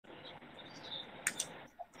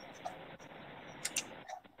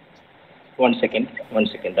One second.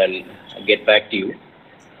 I'll get back to you.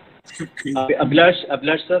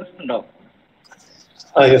 Abhilash sir, no.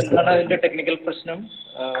 Yes, sir. What is the technical question?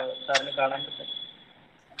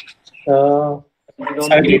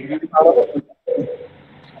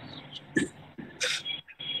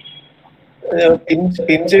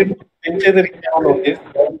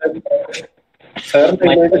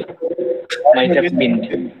 Might have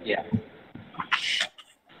pinned. Yeah.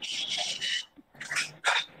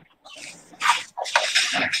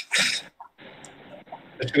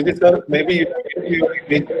 Shivaji sir, maybe you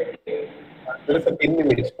there is a pin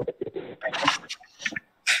image.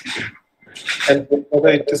 And whether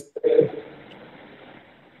it is.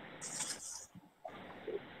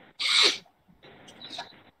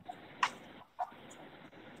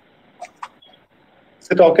 Is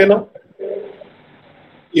it okay now?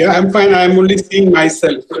 Yeah, I'm fine. I'm only seeing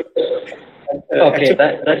myself. Okay,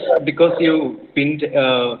 that's because you pinned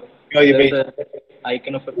your image.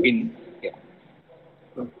 Icon of a pin. Yeah.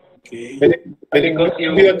 Okay. When you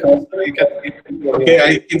move your cursor, you can see. Okay,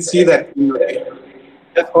 I can see that. Okay.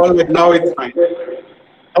 That's all. But now it's fine.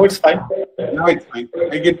 Now it's fine. Now it's fine.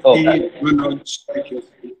 I get the knowledge. Thank you.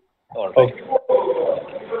 All right. Okay.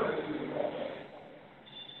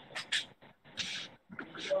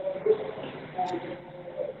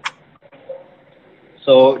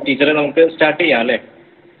 So, teacher, we start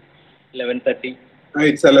 11:30.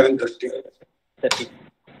 It's 11:30. 30.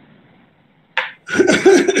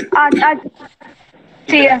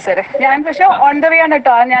 Sir. On the way on a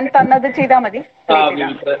turn, and another Chida Madi. We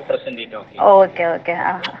will present it. Okay.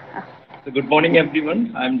 So good morning,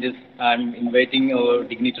 everyone. I'm inviting our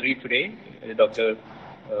dignitary today, Dr.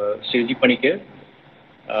 Shivaji Panikkar.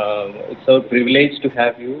 It's our privilege to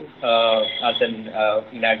have you as an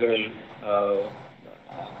inaugural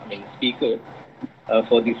speaker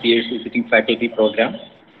for this year's visiting faculty program.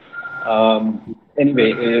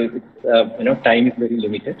 Anyway, time is very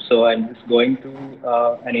limited, so I'm just going to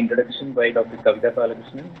an introduction by Dr. Govt.college,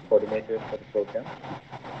 coordinator for the program.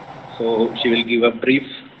 So she will give a brief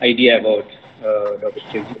idea about Dr.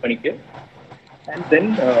 Shivaji Panikkar, and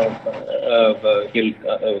then he'll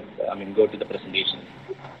go to the presentation.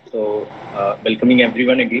 So welcoming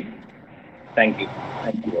everyone again. Thank you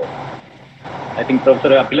all. I think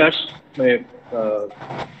Professor Abhilash may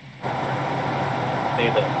say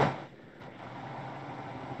that.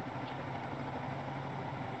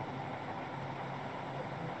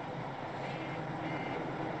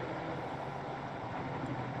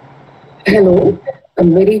 Hello, a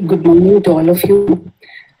very good morning to all of you.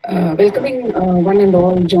 Welcoming one and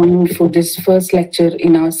all joining for this first lecture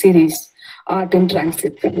in our series, Art in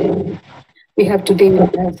Transit. We have today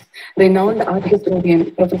with us renowned art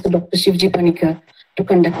historian, Professor Dr. Shivaji Panikkar, to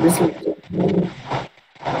conduct this lecture.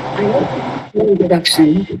 I know no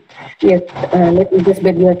introduction, yet let me just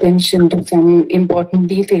beg your attention to some important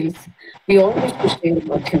details we all wish to share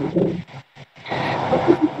about him.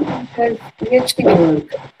 Has PhD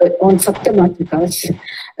work on Saptamatikas,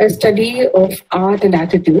 a study of art and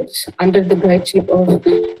attitudes under the guideship of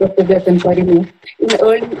Dr. Gatan Parimu in the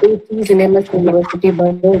early 80s in MS University,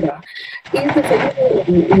 Baroda. He is the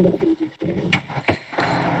secretary in the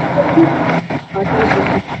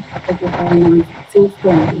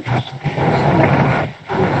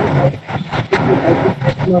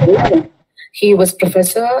field. He was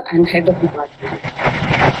professor and head of department.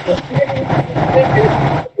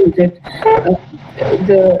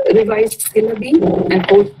 The revised syllabi and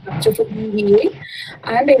course structure for BBA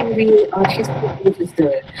and MBA art history courses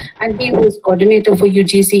there. And he was coordinator for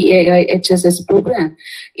UGC AI HSS program.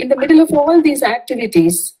 In the middle of all these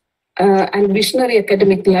activities and visionary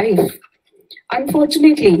academic life,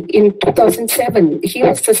 unfortunately, in 2007, he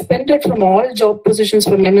was suspended from all job positions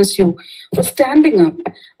from MSU for standing up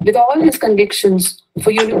with all his convictions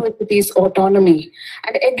for universities' autonomy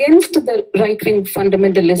and against the right-wing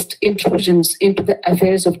fundamentalist intrusions into the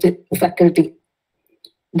affairs of the faculty.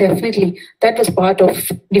 Definitely, that was part of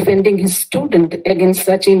defending his student against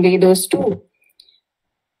such invaders too.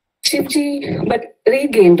 Shivji but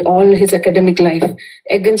regained all his academic life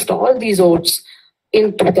against all these odds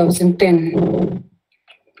in 2010.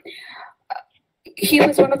 He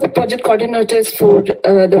was one of the project coordinators for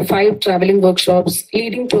the 5 traveling workshops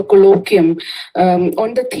leading to a colloquium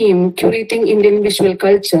on the theme Curating Indian Visual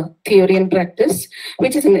Culture, Theory and Practice,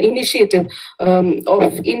 which is an initiative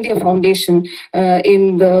of India Foundation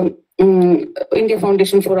in the India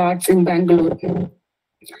Foundation for Arts in Bangalore.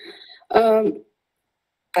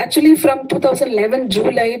 Actually, from 2011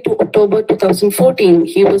 July to October 2014,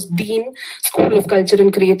 he was Dean, School of Culture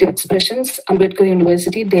and Creative Expressions, Ambedkar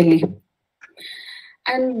University, Delhi.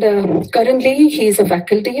 And currently, he is a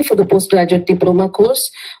faculty for the postgraduate diploma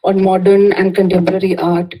course on modern and contemporary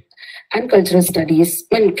art and cultural studies,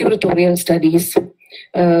 and curatorial studies.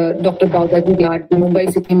 Dr. Baudaji Yard,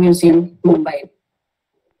 Mumbai City Museum, Mumbai.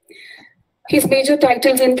 His major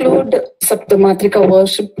titles include Saptamatrika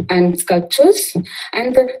Worship and Sculptures,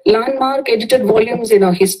 and the landmark edited volumes in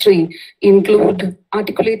our history include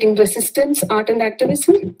Articulating Resistance, Art and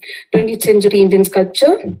Activism, 20th Century Indian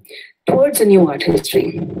Sculpture, Towards a New Art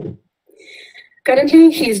History. Currently,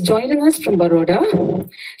 he is joining us from Baroda.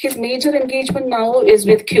 His major engagement now is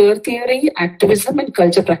with queer theory, activism, and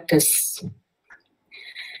culture practice.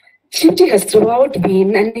 Shivaji has throughout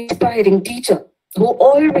been an inspiring teacher who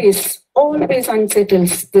always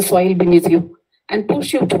unsettles the soil beneath you and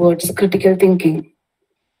push you towards critical thinking.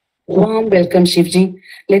 Warm welcome, Shivaji.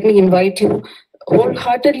 Let me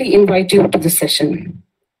wholeheartedly invite you to the session.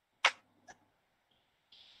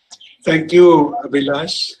 Thank you,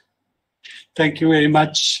 Abhilash. Thank you very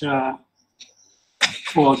much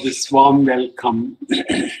for this warm welcome.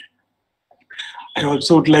 I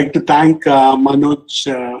also would like to thank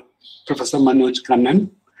Professor Manoj Kannan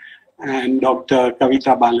and Dr.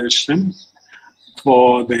 Kavita Balakrishnan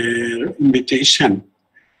for their invitation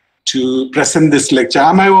to present this lecture.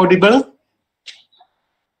 Am I audible?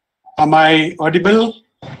 Am I audible?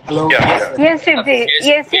 Hello? Yes, Shivaji.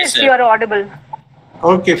 Yes, you are audible.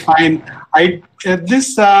 Okay, fine.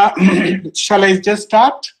 Shall I just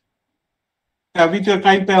start? With your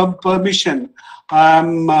kind permission,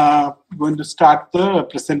 I'm going to start the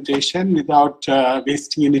presentation without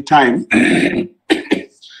wasting any time.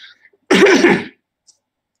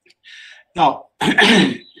 Now,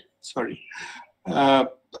 sorry.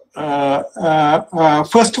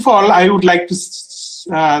 First of all, I would like to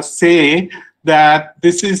say that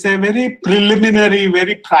this is a very preliminary,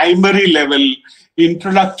 very primary level,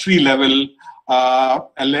 introductory level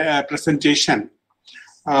presentation.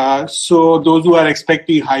 So those who are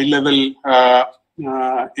expecting high level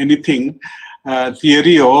anything,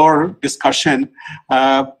 theory or discussion,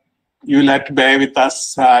 you will have to bear with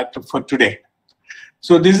us for today.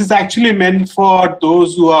 So this is actually meant for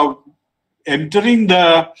those who are entering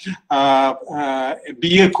the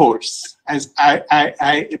BA course, as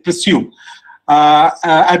I presume.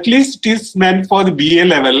 At least it is meant for the BA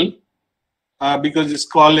level, because this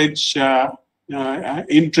college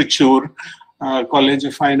in Thrissur, College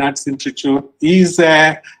of Fine Arts in Thrissur, is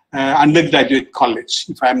an undergraduate college,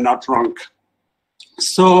 if I'm not wrong.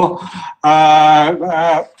 So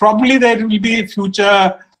probably there will be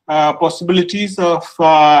future possibilities of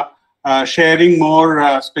sharing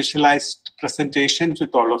more specialized presentations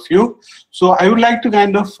with all of you. So I would like to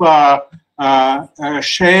kind of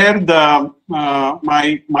share the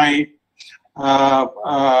my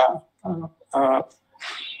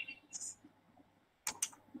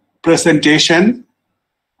presentation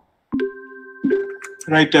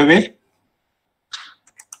right away.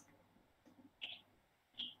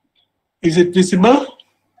 Is it visible?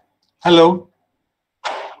 Hello?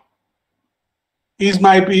 Is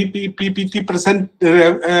my PPT present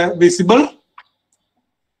visible?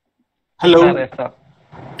 Hello? Yes, sir.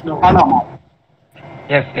 No.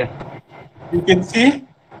 Yes. You can see?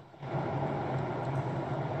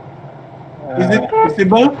 Is it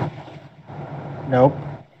visible? Nope.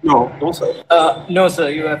 No. No, sir. No, sir.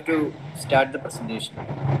 You have to start the presentation.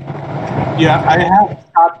 Yeah, I have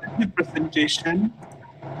started the presentation.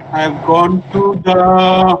 I have gone to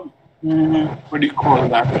the, what do you call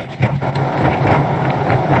that?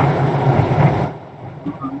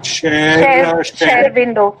 Share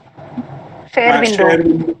window. Share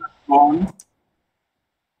window. On.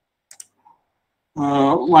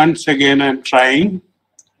 Once again, I'm trying.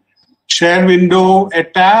 Share window, a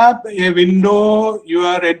tab, a window,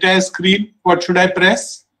 your entire screen. What should I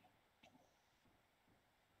press?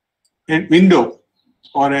 A window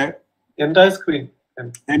or a Entire screen.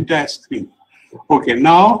 entire screen. Okay,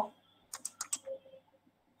 now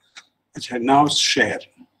share.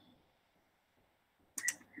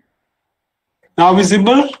 Now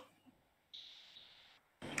visible?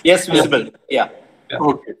 Yes, visible. Yeah.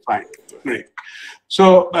 Okay, fine. Great.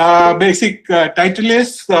 So basic title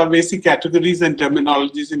is Basic Categories and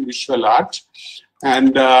Terminologies in Visual Art.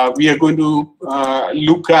 And we are going to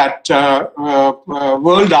look at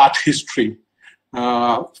world art history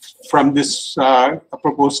from this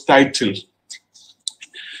proposed title.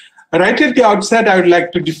 Right at the outset, I would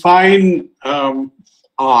like to define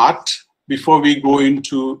art before we go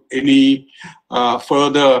into any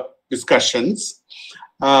further discussions.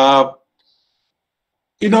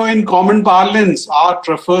 In common parlance, art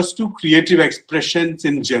refers to creative expressions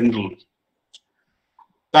in general.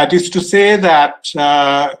 That is to say that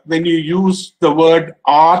when you use the word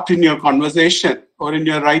art in your conversation or in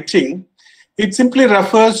your writing, it simply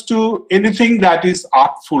refers to anything that is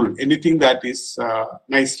artful, anything that is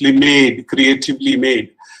nicely made, creatively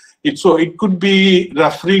made. So it could be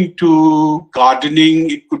referring to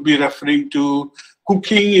gardening, it could be referring to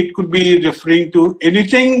cooking, it could be referring to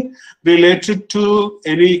anything related to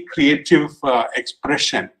any creative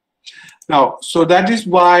expression. Now, so that is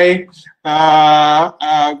why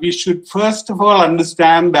we should first of all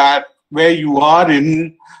understand that where you are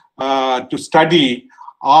in to study,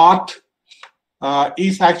 art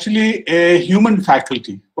is actually a human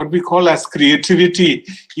faculty. What we call as creativity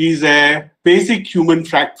is a basic human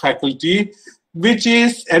faculty which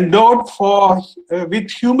is endowed with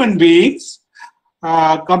human beings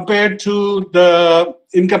compared to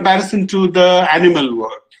in comparison to the animal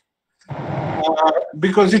world.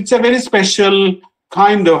 Because it's a very special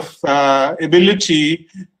kind of ability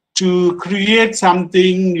to create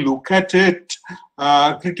something, look at it,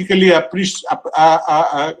 critically appraise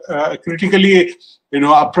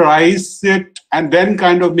it, and then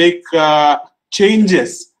kind of make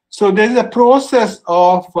changes. So there is a process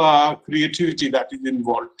of creativity that is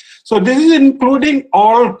involved. So this is including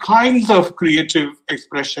all kinds of creative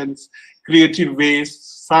expressions, creative ways,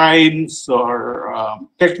 science or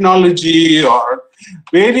technology or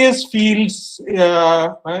various fields.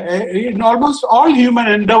 In almost all human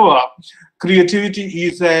endeavor, creativity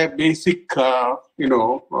is a basic,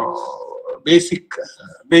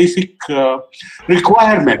 basic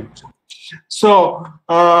requirement. So,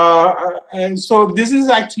 so this is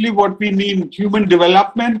actually what we mean. Human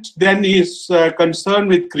development then is concerned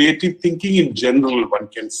with creative thinking in general, one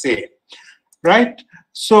can say, right?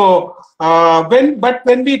 So,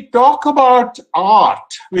 when we talk about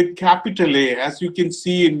art with capital A, as you can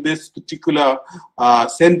see in this particular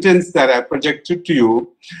sentence that I projected to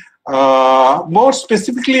you, more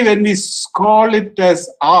specifically when we call it as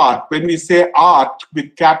art, when we say art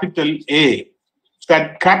with capital A,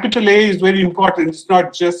 that capital A is very important. It's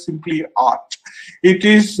not just simply art. It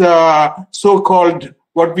is so-called,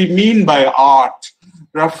 what we mean by art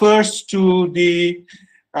refers to the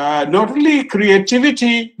not only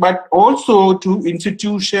creativity, but also to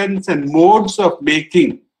institutions and modes of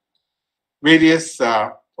making various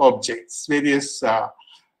objects, various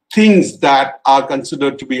things that are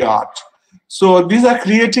considered to be art. So these are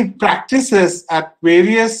creative practices at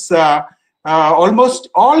various, almost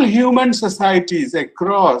all human societies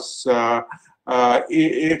across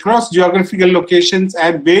geographical locations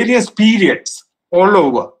and various periods all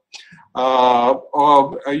over.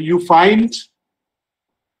 You find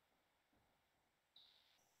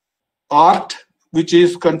art which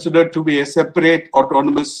is considered to be a separate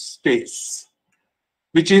autonomous space,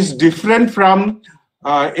 which is different from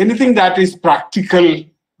anything that is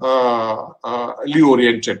practically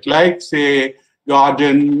oriented, like say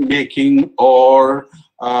garden making or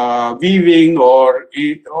weaving or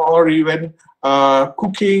even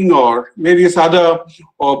cooking or various other,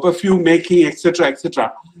 or perfume making, etc.,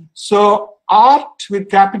 etc. So art with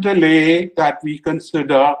capital A that we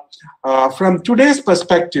consider from today's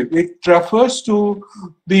perspective, it refers to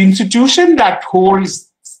the institution that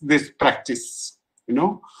holds this practice,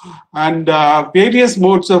 and various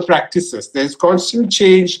modes of practices. There's constant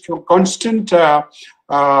change, constant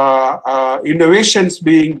innovations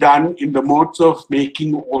being done in the modes of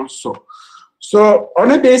making also. So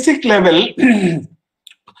on a basic level,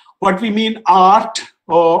 what we mean art,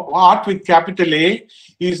 or art with capital A,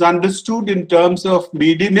 is understood in terms of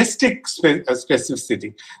mediumistic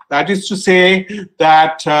specificity. That is to say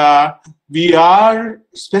that we are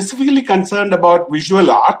specifically concerned about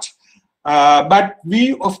visual art, but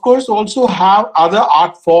we, of course, also have other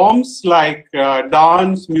art forms like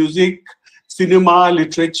dance, music, cinema,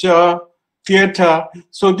 literature, theater.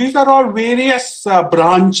 So these are all various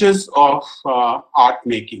branches of art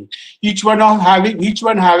making. Each one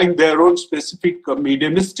having their own specific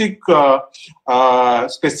mediumistic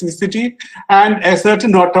specificity, and a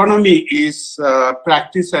certain autonomy is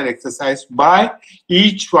practiced and exercised by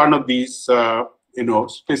each one of these,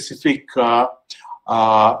 specific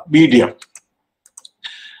media.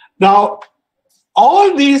 Now,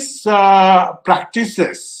 all these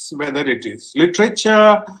practices, whether it is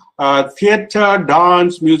literature, theater,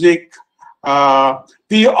 dance, music,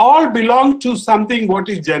 we all belong to something what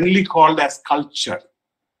is generally called as culture.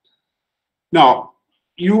 Now,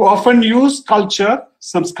 you often use culture,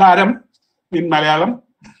 samskaram in Malayalam,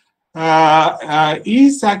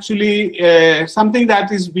 is actually something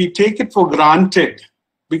that is, we take it for granted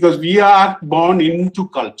because we are born into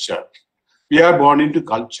culture. We are born into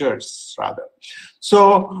cultures, rather.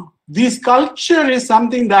 So this culture is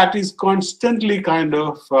something that is constantly kind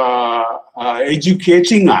of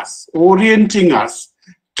educating us, orienting us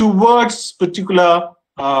towards particular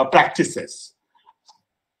practices.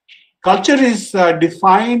 Culture is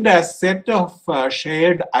defined as a set of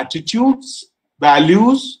shared attitudes,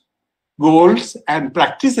 values, goals, and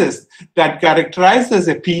practices that characterizes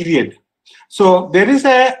a period. So there is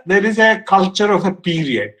a culture of a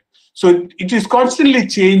period. So it is constantly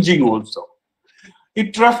changing also.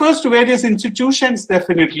 It refers to various institutions,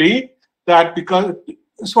 definitely, that because,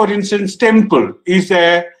 for instance, temple is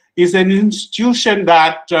an institution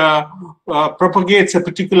that propagates a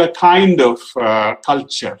particular kind of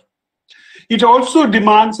culture. It also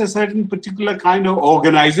demands a certain particular kind of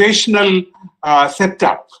organizational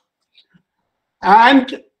setup.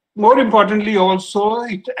 And more importantly, also,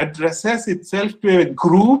 it addresses itself to a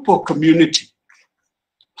group or community.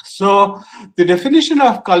 So the definition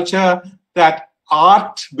of culture that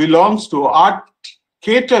art belongs to, art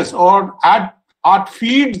caters or art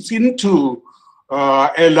feeds into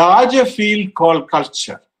a larger field called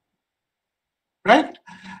culture, right?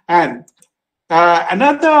 And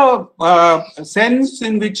another sense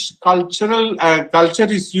in which culture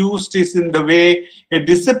is used is in the way a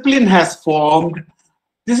discipline has formed.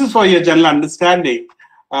 This is for your general understanding.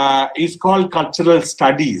 Is called cultural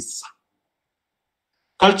studies.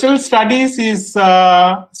 Cultural studies is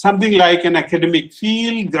something like an academic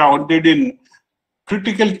field grounded in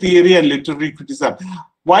critical theory and literary criticism.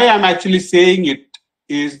 Why I'm actually saying it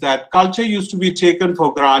is that culture used to be taken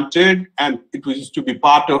for granted and it used to be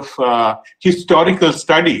part of historical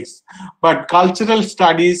studies. But cultural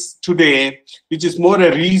studies today, which is more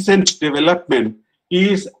a recent development,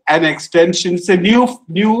 is an extension. It's a new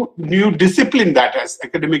discipline that has,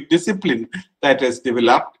 academic discipline that has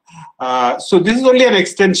developed. So this is only an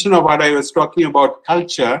extension of what I was talking about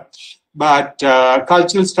culture. But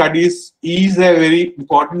cultural studies is a very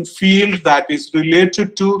important field that is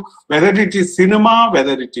related to whether it is cinema,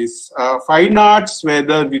 whether it is fine arts,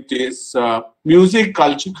 whether it is music,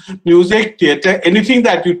 culture, music, theatre, anything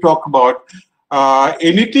that you talk about,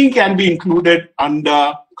 anything can be included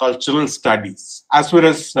under cultural studies as far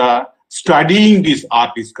as studying this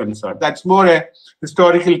art is concerned. That's more a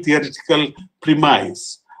historical theoretical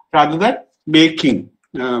premise rather than making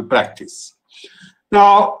practice.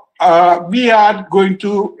 Now, we are going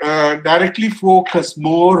to directly focus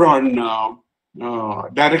more on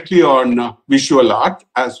visual art,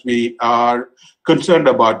 as we are concerned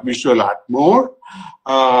about visual art more.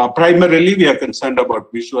 Primarily, we are concerned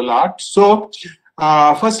about visual art. So,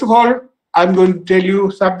 first of all, I'm going to tell you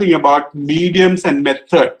something about mediums and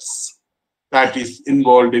methods that is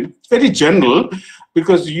involved in. It's very general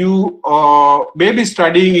because you may be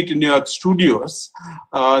studying it in your studios,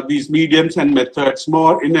 these mediums and methods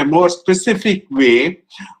in a more specific way.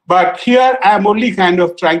 But here I'm only kind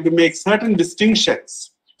of trying to make certain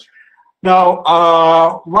distinctions.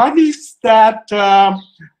 Now, one is that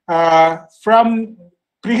from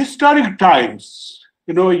prehistoric times,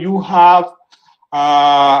 you have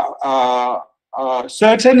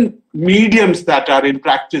certain mediums that are in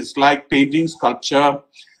practice, like painting, sculpture,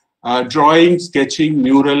 drawing, sketching,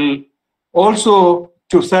 mural, also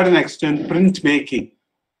to a certain extent printmaking.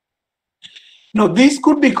 Now, these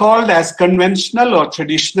could be called as conventional or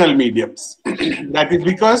traditional mediums. That is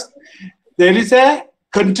because there is a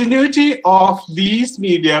continuity of these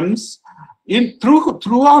mediums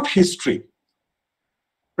throughout history,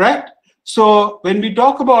 right? So when we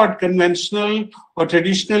talk about conventional or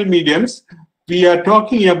traditional mediums, we are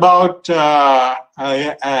talking about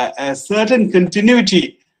a certain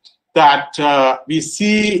continuity that we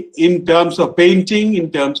see in terms of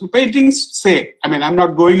painting, say, I'm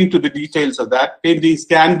not going into the details of that. Paintings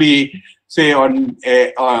can be, say, on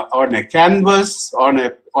a canvas,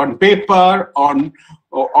 on paper, on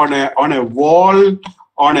a wall,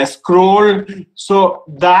 on a scroll. So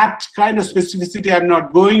that kind of specificity I'm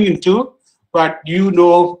not going into, but you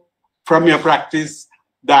know from your practice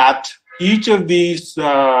that each of these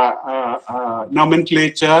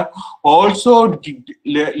nomenclature also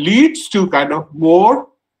leads to kind of more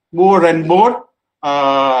and more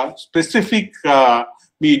specific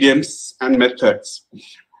mediums and methods.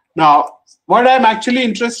 Now, what I'm actually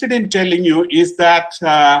interested in telling you is that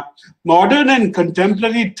modern and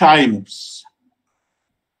contemporary times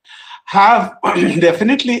have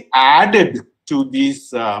definitely added to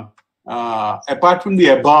these, apart from the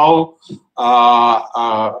above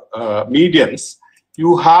mediums,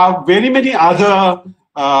 you have very many other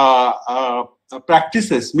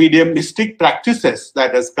practices, mediumistic practices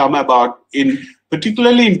that has come about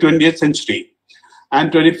particularly in 20th century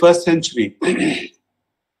and 21st century.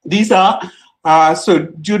 These are So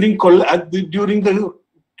during the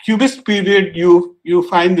Cubist period, you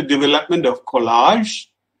find the development of collage.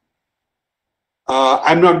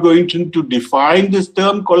 I'm not going to define this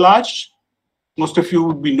term collage. Most of you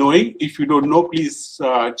would be knowing. If you don't know, please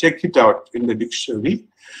check it out in the dictionary.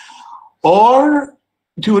 Or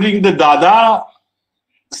during the Dada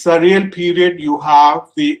surreal period, you have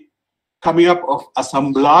the coming up of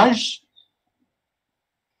assemblage.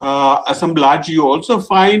 Assemblage you also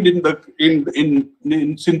find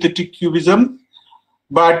in synthetic cubism,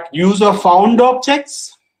 but use of found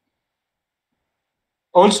objects.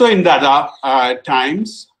 Also in Dada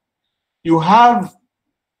times, you have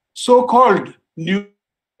so-called new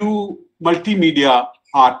multimedia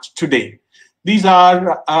art today. These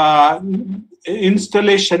are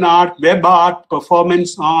installation art, web art,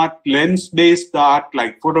 performance art, lens-based art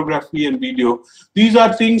like photography and video. These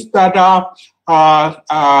are things that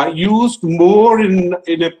are used more in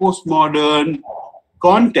a postmodern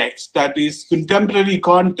context, that is contemporary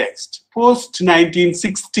context,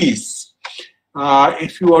 post-1960s,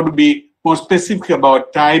 if you want to be more specific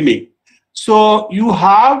about timing. So you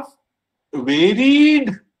have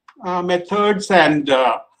varied methods and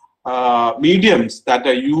mediums that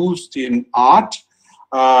are used in art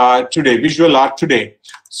today, visual art today.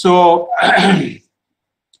 So,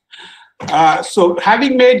 so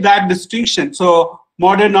having made that distinction, so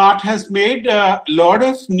modern art has made a lot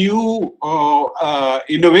of new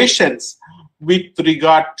innovations with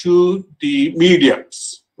regard to the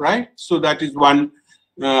mediums, right? So that is one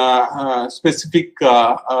specific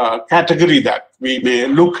category that we may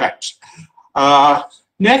look at.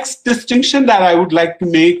 Next distinction that I would like to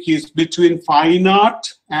make is between fine art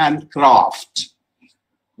and craft.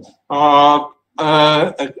 Fine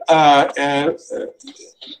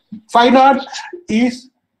art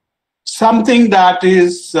is something that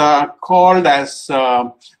is called as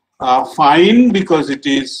fine because it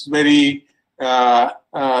is very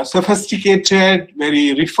sophisticated,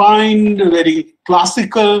 very refined, very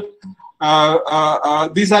classical.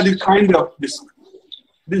 These are the kind of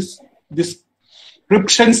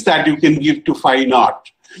descriptions that you can give to fine art.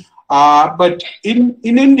 But in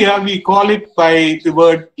India, we call it by the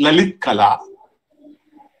word Lalit Kala.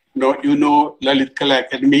 You know Lalit Kala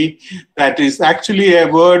Academy. That is actually a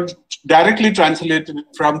word directly translated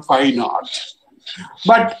from fine art.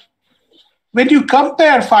 But when you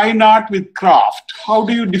compare fine art with craft, how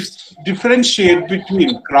do you differentiate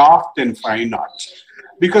between craft and fine art?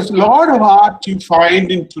 Because a lot of art you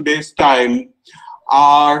find in today's time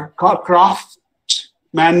are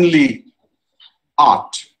craft-manly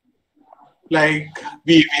art, like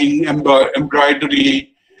weaving,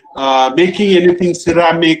 embroidery, making anything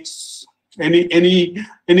ceramics, any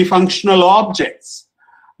functional objects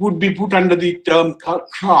would be put under the term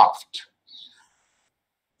craft.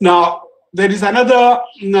 Now, there is another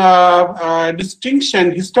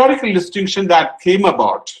distinction, historical distinction that came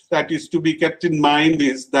about that is to be kept in mind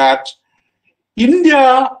is that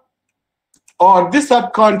India or this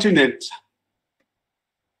subcontinent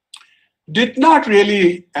did not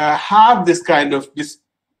really have this kind of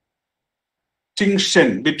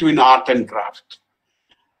distinction between art and craft.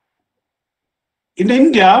 In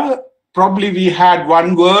India, probably we had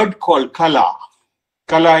one word called kala.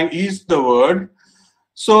 Kala is the word.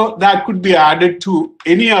 So that could be added to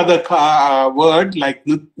any other word like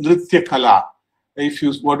nritya kala. If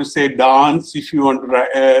you want to say dance, if you want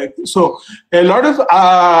to... so a lot of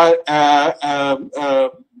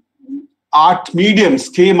art mediums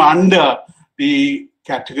came under the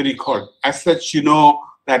category called. As such, you know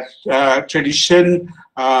that tradition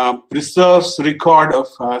preserves record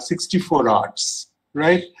of 64 arts,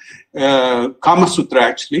 right? Kama Sutra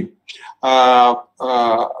actually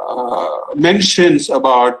mentions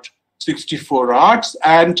about 64 arts,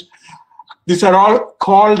 and these are all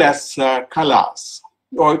called as kalas.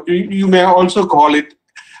 Or you may also call it,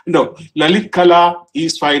 Lalit Kala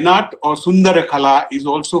is fine art, or Sundara Kala is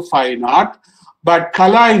also fine art. But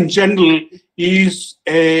Kala in general is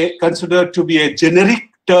considered to be a generic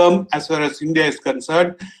term as far as India is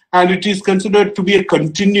concerned, and it is considered to be a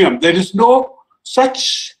continuum. There is no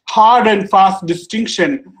such hard and fast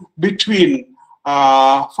distinction between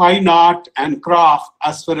fine art and craft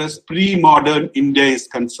as far as pre-modern India is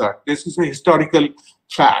concerned. This is a historical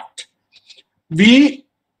fact. We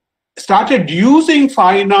started using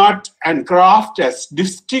fine art and craft as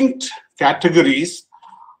distinct categories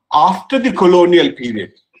after the colonial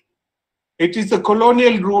period. It is the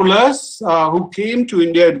colonial rulers who came to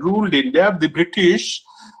India and ruled India, the British,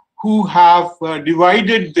 who have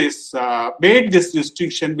divided this, made this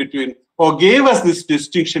distinction between, or gave us this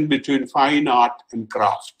distinction between fine art and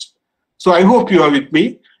craft. So I hope you are with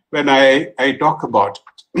me. when I talk about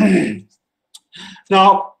it.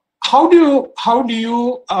 Now, where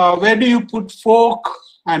do you put folk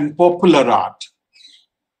and popular art?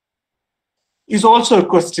 Is also a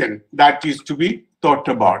question that is to be thought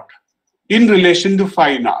about in relation to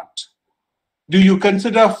fine art. Do you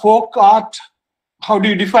consider folk art? How do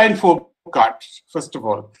you define folk art, first of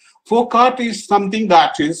all? Folk art is something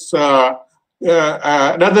that is,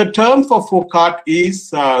 another term for folk art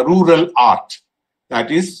is rural art. That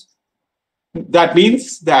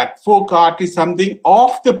means that folk art is something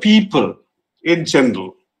of the people in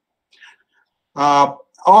general.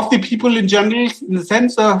 Of the people in general, in the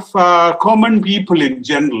sense of common people in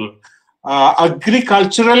general.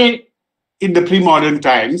 Agricultural in the pre-modern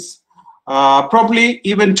times, probably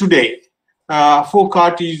even today, folk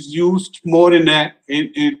art is used more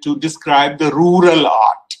to describe the rural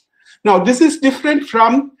art. Now, this is different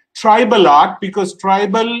from tribal art because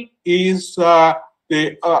tribal is of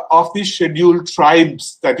the scheduled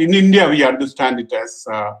tribes that in India we understand it as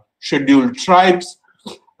scheduled tribes.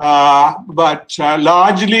 But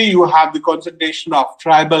largely you have the concentration of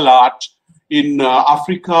tribal art in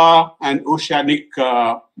Africa and oceanic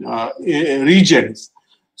regions.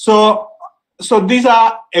 So these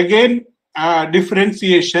are again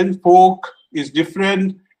differentiation. Folk is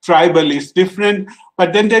different, tribal is different,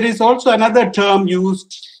 but then there is also another term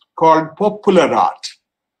used called popular art.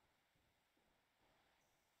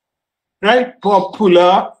 Right?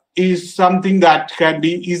 Popular is something that can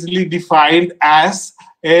be easily defined as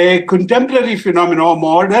a contemporary phenomenon or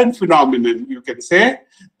modern phenomenon, you can say,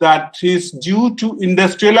 that is due to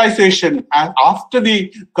industrialization. After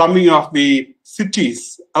the coming of the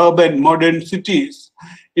cities, urban modern cities,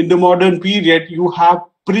 in the modern period, you have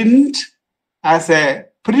print as a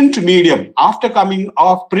print medium. After coming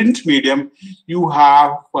of print medium, you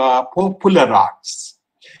have popular arts.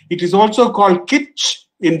 It is also called kitsch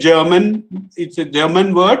in German. It's a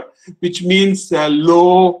German word, which means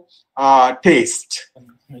low taste.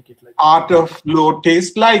 Art of low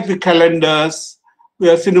taste, like the calendars,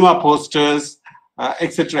 cinema posters,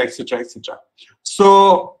 etc., etc., etc.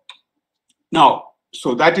 So now,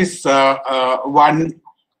 that is one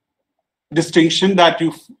distinction that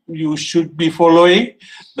you should be following.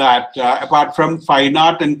 That apart from fine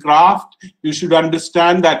art and craft, you should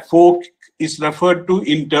understand that folk is referred to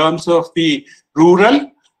in terms of the rural.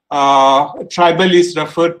 Tribal is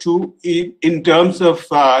referred to in terms of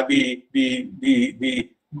the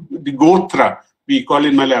gotra, we call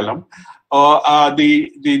in Malayalam,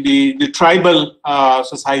 the tribal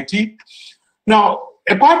society. Now,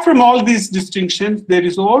 apart from all these distinctions, there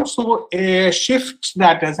is also a shift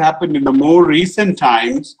that has happened in the more recent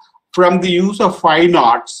times from the use of fine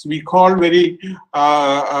arts. We call very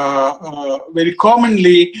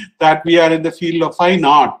commonly that we are in the field of fine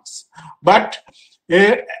arts. But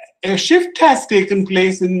a shift has taken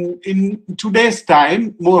place in today's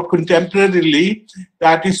time, more contemporarily,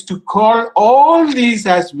 that is to call all these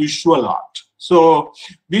as visual art. So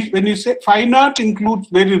when you say fine art includes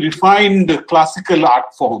very refined classical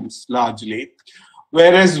art forms largely,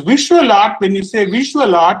 whereas visual art, when you say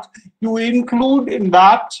visual art, you include in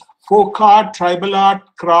that folk art, tribal art,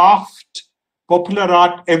 craft, popular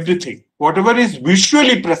art, everything. Whatever is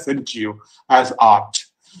visually present to you as art.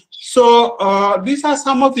 So these are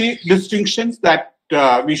some of the distinctions that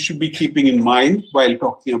we should be keeping in mind while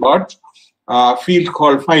talking about a field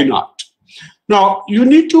called fine art. Now, you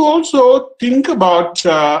need to also think about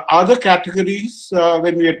other categories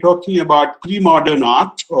when we are talking about pre-modern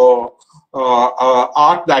art or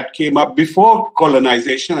art that came up before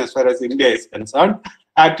colonization as far as India is concerned.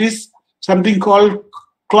 That is something called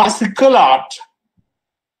classical art,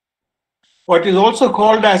 what is also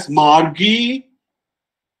called as Margi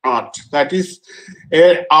art. That is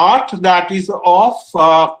art that is of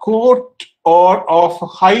court or of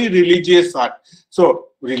high religious art. So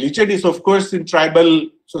religion is, of course, in tribal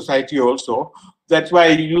society also. That's why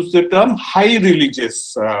I use the term high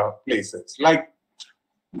religious places, like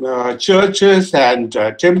churches and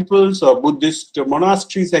temples or Buddhist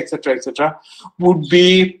monasteries, etc., would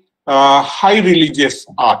be high religious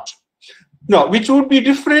art. Now, which would be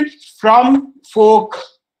different from folk,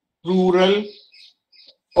 rural,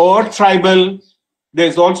 or tribal.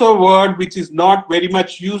 There's also a word which is not very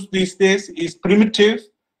much used these days, is primitive,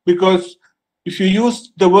 because if you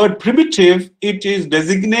use the word primitive, it is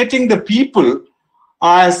designating the people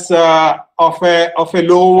as of a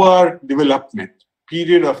lower development,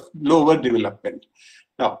 period of lower development.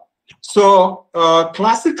 Now, so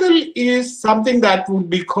classical is something that would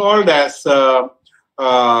be called as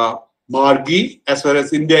Margi, as far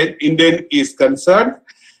as Indian is concerned.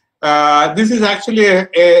 This is actually a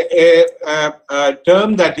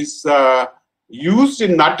term that is used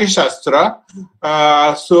in Natya Shastra.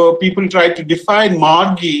 So people try to define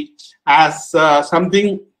Margi as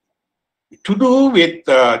something to do with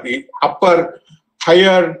the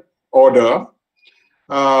higher order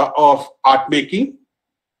of art making,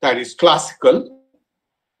 that is classical,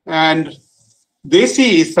 and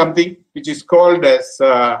Desi is something which is called as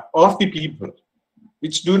of the people,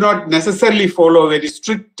 which do not necessarily follow very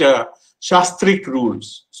strict Shastric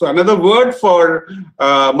rules. So another word for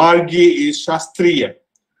Margi is Shastriya,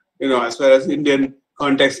 as far as Indian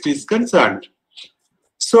context is concerned.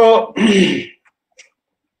 So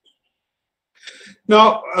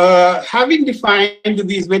now, having defined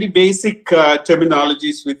these very basic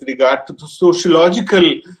terminologies with regard to the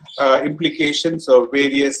sociological implications of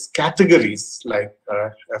various categories like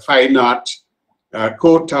fine art,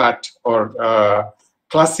 court art, or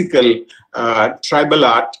classical, tribal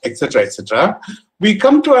art, etc., we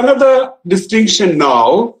come to another distinction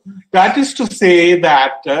now. That is to say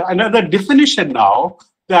that another definition now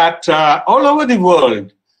that all over the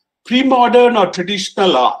world, pre-modern or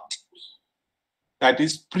traditional art, that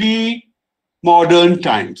is pre-modern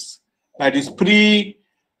times, that is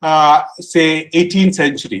say 18th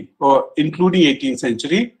century or including 18th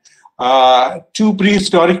century to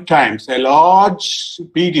prehistoric times, a large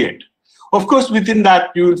period. Of course, within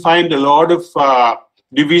that you will find a lot of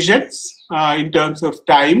divisions in terms of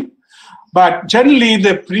time, but generally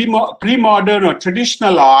the pre-modern or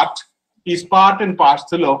traditional art is part and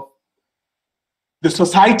parcel of the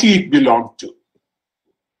society it belonged to.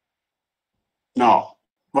 Now,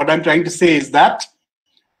 what I'm trying to say is that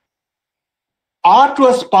art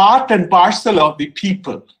was part and parcel of the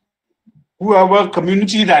people, whoever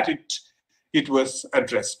community that it was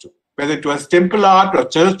addressed to, whether it was temple art or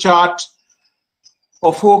church art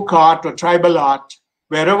or folk art or tribal art,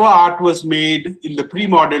 wherever art was made in the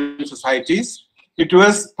pre-modern societies, it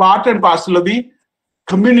was part and parcel of the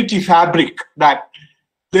community fabric, that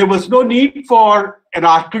there was no need for an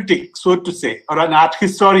art critic, so to say, or an art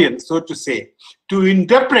historian, so to say, to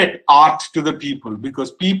interpret art to the people,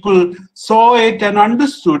 because people saw it and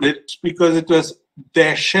understood it because it was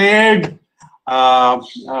their shared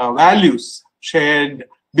values, shared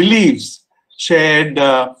beliefs, shared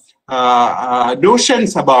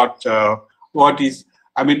notions about what is.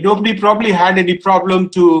 I mean, nobody probably had any problem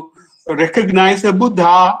to recognize a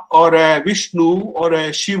Buddha or a Vishnu or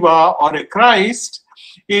a Shiva or a Christ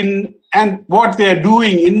and what they are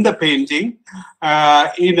doing in the painting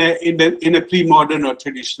in a pre-modern or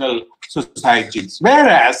traditional societies.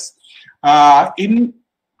 Whereas in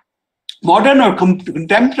modern or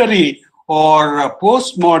contemporary or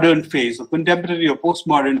postmodern phase, or contemporary or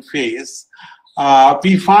postmodern phase,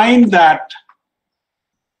 we find that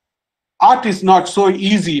art is not so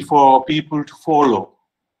easy for people to follow.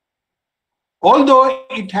 Although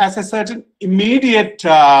it has a certain immediate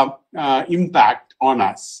impact on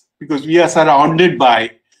us, because we are surrounded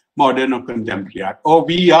by modern or contemporary art, or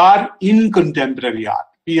we are in contemporary art,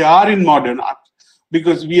 we are in modern art,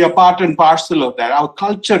 because we are part and parcel of that. Our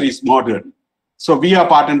culture is modern, so we are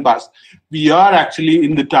part and parcel. We are actually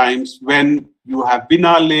in the times when you have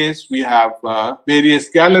biennales, we have various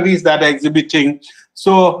galleries that are exhibiting.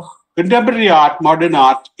 So contemporary art, modern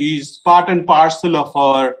art is part and parcel of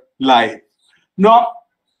our life. Now,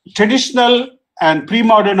 traditional and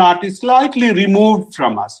pre-modern art is slightly removed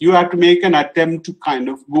from us. You have to make an attempt to kind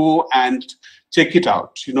of go and check it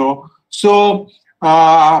out, So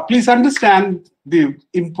please understand the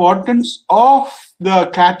importance of the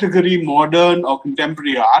category modern or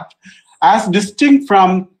contemporary art as distinct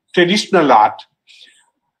from traditional art.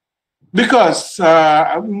 Because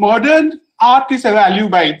modern art is a value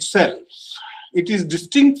by itself. It is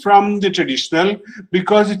distinct from the traditional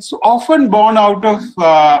because it's often born out of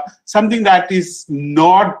something that is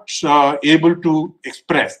not able to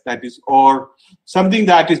express, that is, or something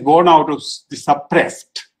that is born out of the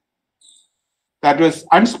suppressed, that was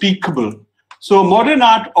unspeakable. So modern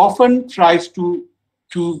art often tries to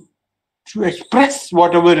express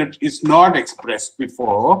whatever it is not expressed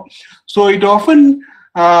before. So it often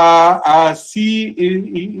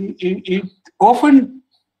it often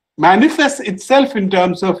manifests itself in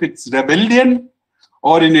terms of its rebellion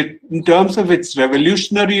or in terms of its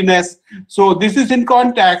revolutionariness. So this is in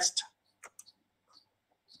context.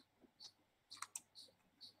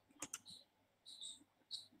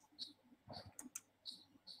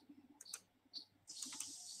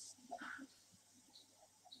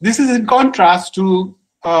 This is in contrast to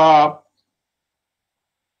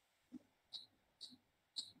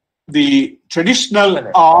the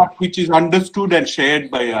traditional art, which is understood and shared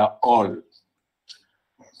by all.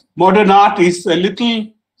 modern art is a little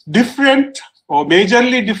different or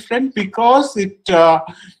majorly different because it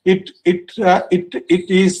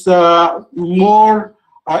is more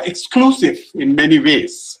exclusive in many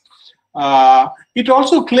ways. It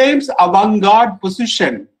also claims avant-garde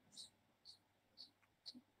position.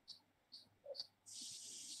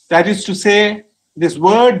 That is to say, this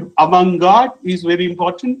word avant-garde is very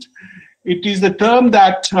important. It is a term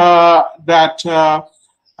that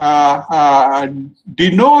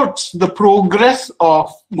denotes the progress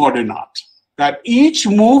of modern art. That each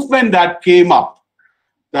movement that came up,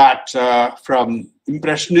 that from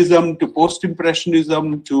Impressionism to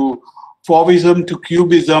Post-Impressionism to Fauvism to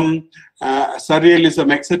Cubism,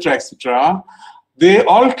 Surrealism, etc., etc., they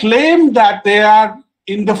all claim that they are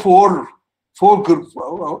in the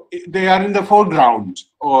they are in the foreground,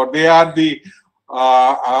 or they are the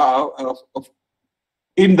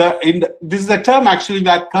this is a term actually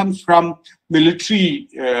that comes from military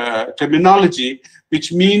terminology,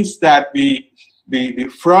 which means that the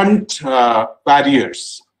front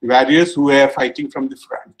warriors who are fighting from the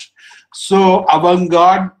front. So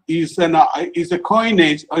avant-garde is a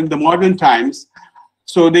coinage in the modern times.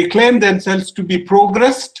 So they claim themselves to be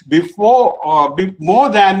progressed before or more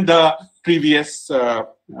than the previous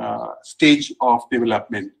stage of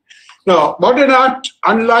development. Now, modern art,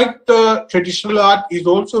 unlike the traditional art, is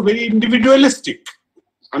also very individualistic.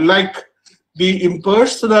 Unlike the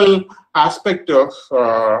impersonal aspect of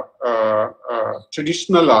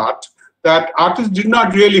traditional art, that artists did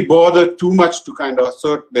not really bother too much to kind of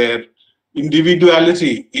assert their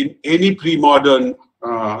individuality in any pre-modern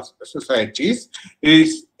societies. It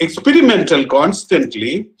is experimental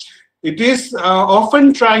constantly. It is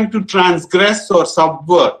often trying to transgress or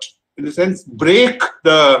subvert, in a sense, break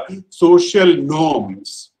the social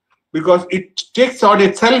norms, because it takes on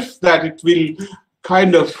itself that it will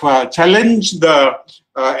kind of challenge the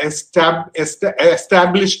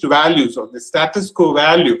established values or the status quo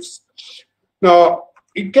values. Now,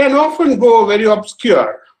 it can often go very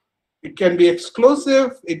obscure. It can be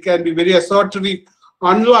exclusive. It can be very esoteric,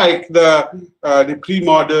 unlike the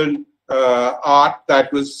pre-modern art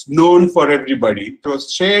that was known for everybody. It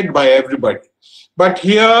was shared by everybody. But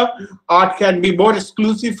here, art can be more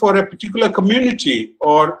exclusive for a particular community,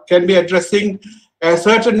 or can be addressing a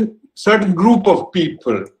certain group of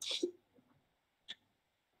people.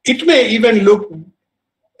 It may even look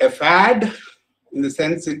a fad, in the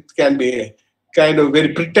sense it can be kind of very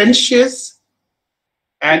pretentious,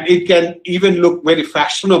 and it can even look very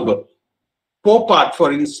fashionable. Pop art,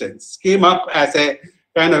 for instance, came up as a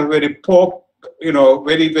kind of very pop,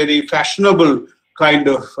 very, very fashionable kind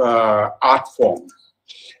of art form.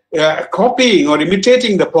 Copying or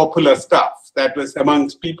imitating the popular stuff that was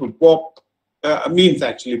amongst people. Pop means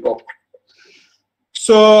actually pop.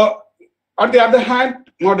 So, on the other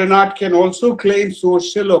hand, modern art can also claim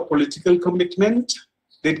social or political commitment.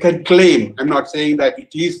 They can claim, I'm not saying that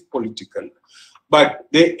it is political, but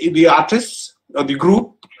the artists or the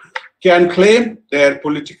group can claim their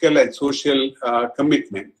political and social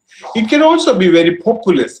commitment. It can also be very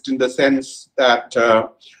populist in the sense that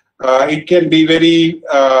it can be very,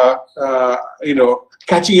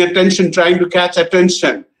 catching attention, trying to catch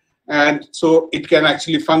attention. And so it can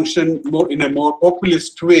actually function in a more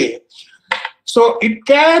populist way. So it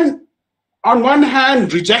can, on one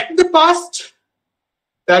hand, reject the past,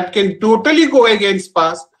 that can totally go against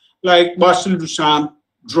past, like Marcel Duchamp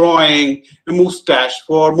drawing a moustache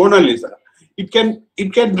for Mona Lisa. It can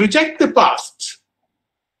reject the past.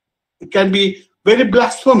 It can be very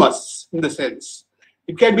blasphemous in the sense.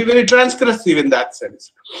 It can be very transgressive in that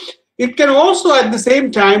sense. It can also at the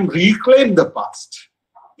same time reclaim the past.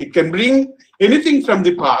 It can bring anything from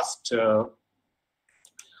the past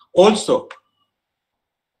also.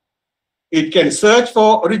 It can search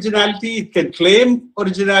for originality. It can claim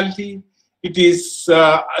originality.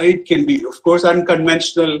 It can be, of course,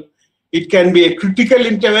 unconventional. It can be a critical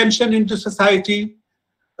intervention into society.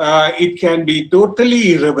 It can be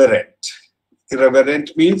totally irreverent.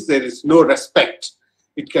 Irreverent means there is no respect.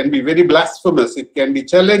 It can be very blasphemous. It can be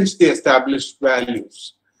challenge the established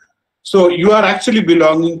values. So you are actually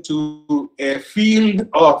belonging to a field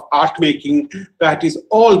of art making that is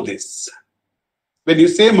all this. When you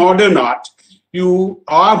say modern art, you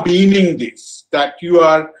are meaning this, that you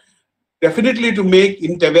are definitely to make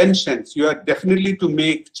interventions. You are definitely to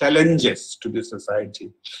make challenges to the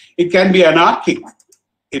society. It can be anarchic.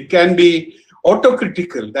 It can be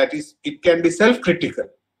autocritical. That is, it can be self-critical.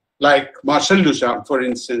 Like Marcel Duchamp, for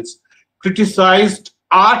instance, criticized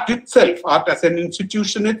art itself, art as an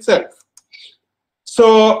institution itself.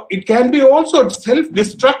 So it can be also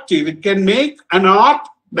self-destructive. It can make an art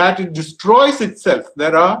that it destroys itself.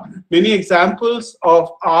 There are many examples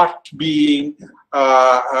of art being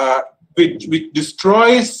which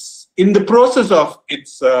destroys in the process of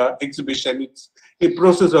its exhibition. It's in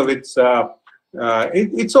process of its. So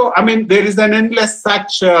I mean, there is an endless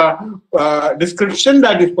such description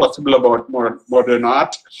that is possible about modern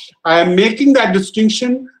art. I am making that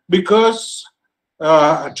distinction because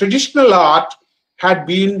traditional art had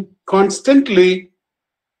been constantly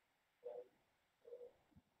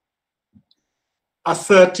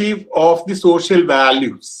assertive of the social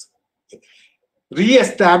values,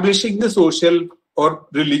 re-establishing the social or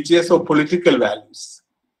religious or political values.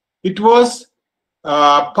 It was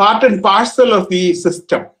part and parcel of the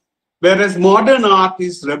system, whereas modern art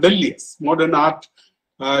is rebellious. Modern art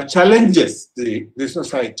challenges the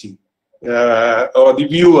society or the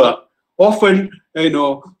viewer. Often,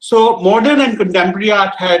 so modern and contemporary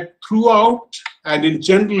art had throughout and in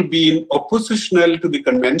general been oppositional to the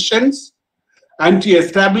conventions,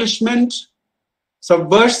 anti-establishment,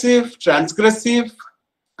 subversive, transgressive,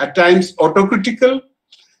 at times autocritical.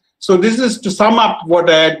 So this is to sum up what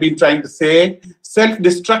I had been trying to say: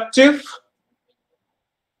 self-destructive,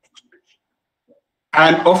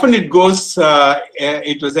 and often it goes,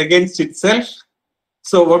 it was against itself.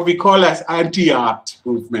 So what we call as anti-art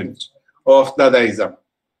movement of Dadaism,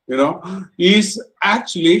 is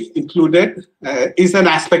actually included, is an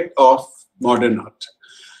aspect of modern art.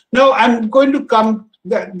 Now I'm going to come,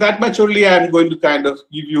 that much only I'm going to kind of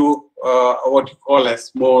give you what you call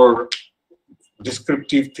as more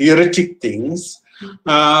descriptive theoretic things,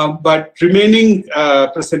 but remaining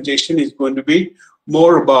presentation is going to be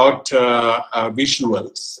more about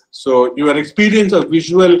visuals. So your experience of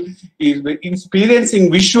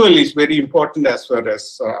experiencing visual is very important as far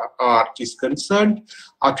as art is concerned,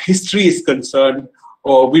 art history is concerned,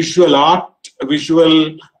 or visual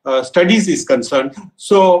studies is concerned.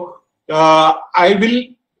 So I will,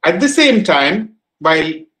 at the same time,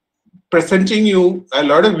 while presenting you a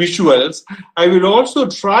lot of visuals, I will also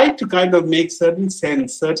try to kind of make certain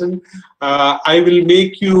sense, I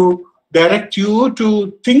will direct you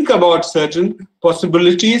to think about certain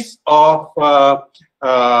possibilities of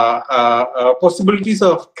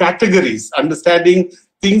categories, understanding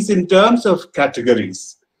things in terms of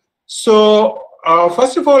categories. So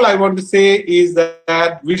first of all, I want to say is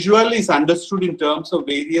that visual is understood in terms of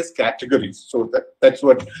various categories. So that's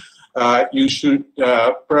what you should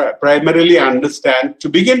primarily understand to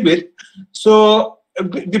begin with. So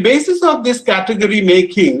the basis of this category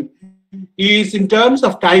making is in terms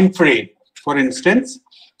of time frame, for instance.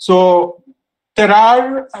 So there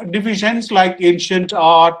are divisions like ancient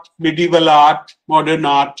art, medieval art, modern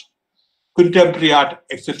art, contemporary art,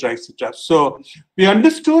 etc., etc. So we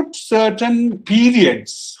understood certain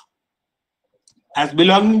periods as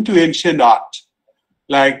belonging to ancient art.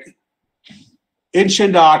 Like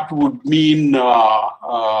ancient art would mean,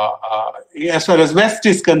 as far as West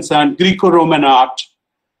is concerned, Greco-Roman art.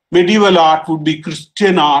 Medieval art would be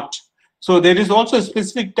Christian art. So there is also a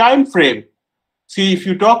specific time frame. See, if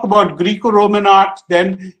you talk about Greco-Roman art,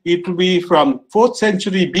 then it will be from 4th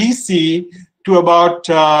century BC to about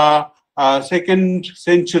 2nd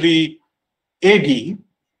century AD.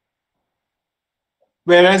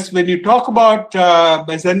 Whereas when you talk about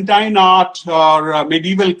Byzantine art or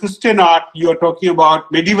medieval Christian art, you are talking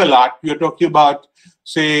about medieval art. You are talking about,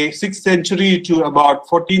 say, 6th century to about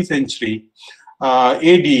 14th century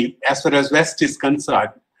AD, as far as West is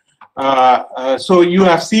concerned. So you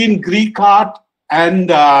have seen Greek art and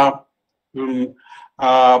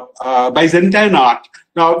Byzantine art.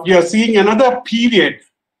 Now you are seeing another period,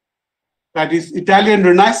 that is Italian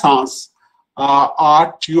Renaissance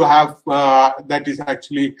art. You have that is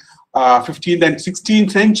actually 15th and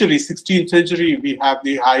 16th century. 16th century we have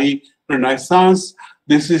the High Renaissance.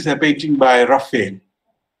 This is a painting by Raphael,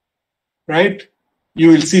 right?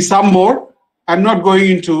 You will see some more. I'm not going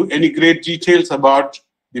into any great details about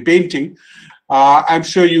the painting. I'm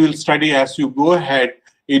sure you will study as you go ahead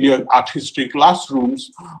in your art history classrooms.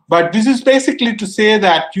 But this is basically to say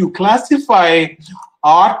that you classify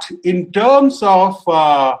art in terms of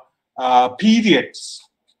periods,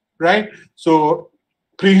 right? So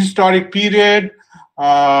prehistoric period,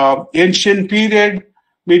 ancient period,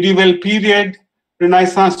 medieval period,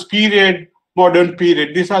 Renaissance period, modern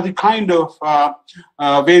period. These are the kind of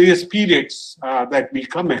various periods that we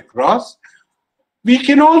come across. We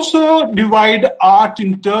can also divide art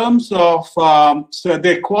in terms of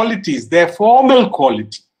their qualities, their formal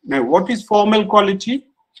quality. Now, what is formal quality?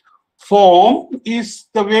 Form is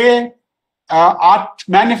the way art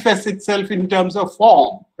manifests itself in terms of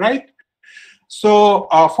form, right? So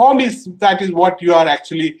form is, that is what you are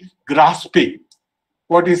actually grasping.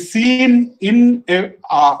 what is seen in a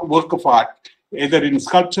work of art, either in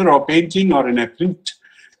sculpture or painting or in a print.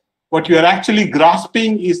 What you are actually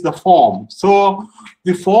grasping is the form. So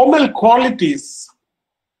the formal qualities,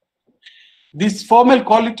 these formal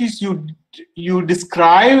qualities you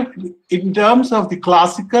describe in terms of the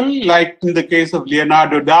classical, like in the case of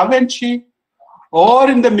Leonardo da Vinci, or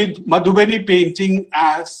in the Madhubani painting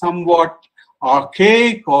as somewhat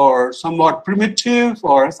archaic or somewhat primitive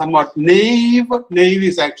or somewhat naive. Naive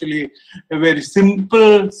is actually a very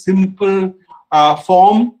simple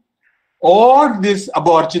form. Or this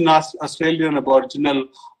Australian Aboriginal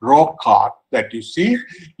rock art that you see,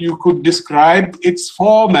 you could describe its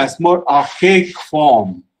form as more archaic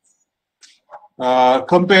form.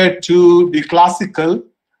 Compared to the classical,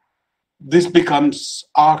 this becomes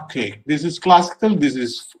archaic. This is classical, this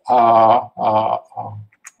is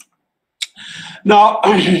now,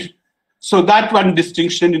 so that one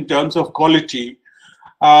distinction in terms of quality.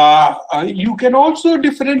 You can also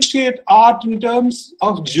differentiate art in terms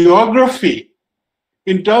of geography,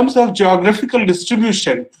 in terms of geographical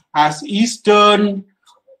distribution, as Eastern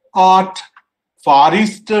art, Far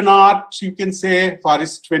Eastern art, you can say. Far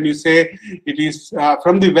East, when you say it is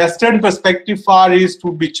from the Western perspective, Far East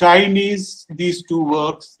would be Chinese, these two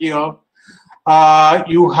works here.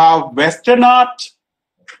 You have Western art,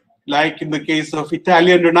 like in the case of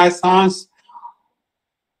Italian Renaissance,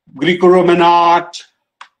 Greco-Roman art,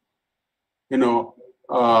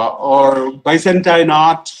 or Byzantine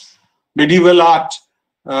art, medieval art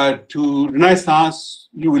to Renaissance,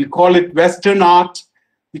 you will call it Western art.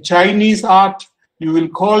 The Chinese art, you will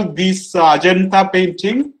call this Ajanta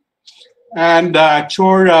painting, and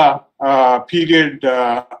Chora period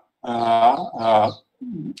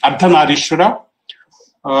Ardhanarishwara,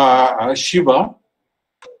 Shiva.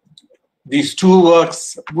 These two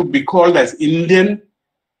works would be called as Indian,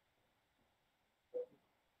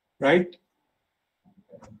 right?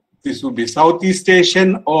 This would be Southeast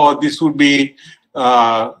Asian, or this would be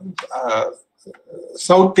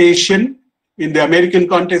South Asian. In the American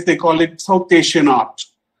context, they call it South Asian art.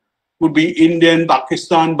 Would be Indian,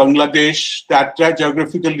 Pakistan, Bangladesh. That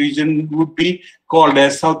geographical region would be called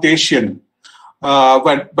as South Asian.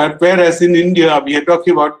 But whereas in India, we are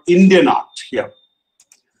talking about Indian art here.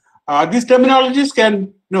 These terminologies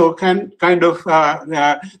can kind of.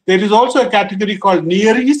 There is also a category called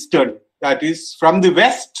Near Eastern, that is from the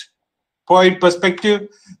West point perspective.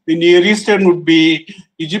 The Near Eastern would be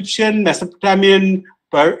Egyptian, Mesopotamian,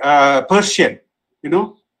 Persian.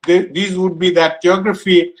 These would be that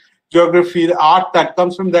geography. The art that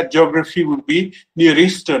comes from that geography would be Near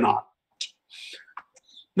Eastern art.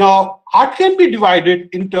 Now, art can be divided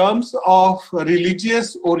in terms of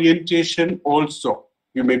religious orientation also.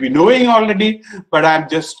 You may be knowing already, but I'm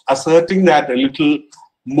just asserting that a little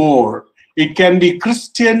more. It can be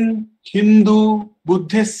Christian, Hindu,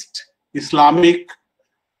 Buddhist, Islamic.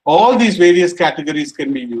 All these various categories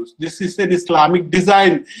can be used. This is an Islamic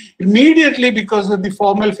design. Immediately, because of the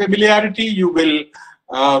formal familiarity, you will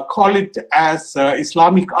call it as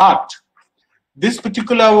Islamic art. This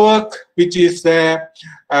particular work, which is a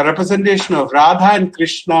representation of Radha and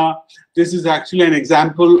Krishna, this is actually an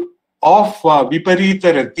example of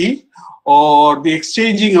Viparita Rati, or the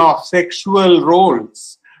exchanging of sexual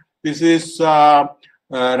roles. This is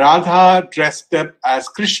Radha dressed up as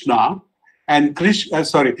Krishna, and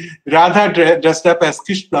Radha dressed up as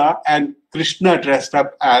Krishna, and Krishna dressed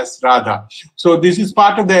up as Radha. So this is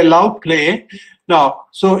part of their love play. Now,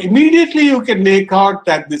 so immediately you can make out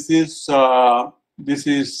that this is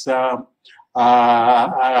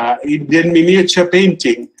Indian miniature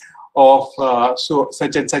painting of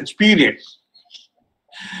such and such period.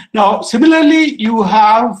 Now, similarly, you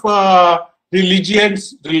have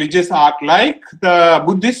religious art like the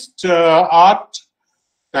Buddhist art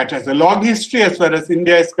that has a long history as far as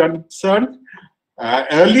India is concerned.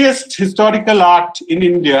 Earliest historical art in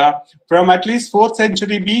India from at least 4th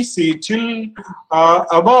century BC till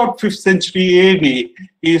about 5th century AD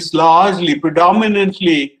is largely,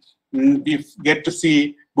 predominantly, we get to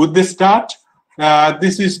see Buddhist art.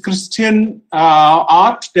 This is Christian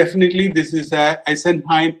art, definitely. This is a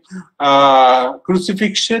Eisenheim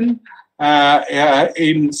crucifixion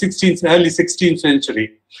in early 16th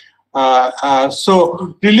century.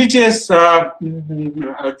 So religious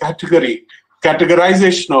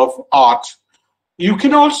categorization of art. You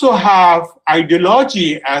can also have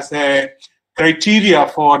ideology as a criteria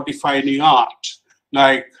for defining art.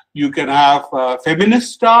 Like you can have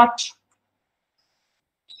feminist art.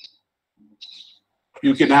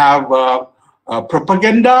 You can have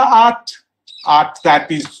propaganda art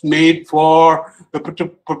that is made for the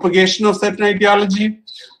propagation of certain ideology.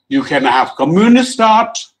 You can have communist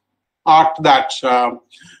art that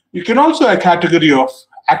you can also a category of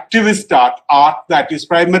activist art that is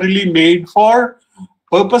primarily made for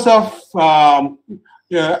purpose of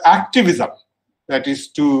activism, that is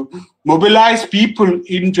to mobilize people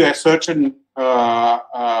into a certain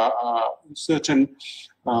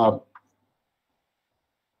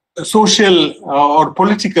social or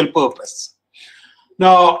political purpose.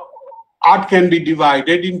 Now, art can be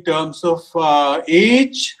divided in terms of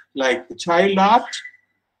age, like child art,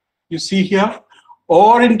 you see here,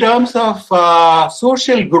 or in terms of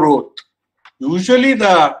social growth. Usually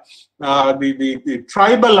the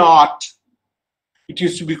tribal art, it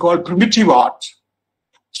used to be called primitive art.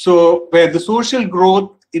 So where the social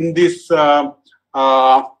growth in this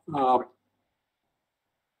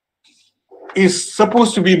is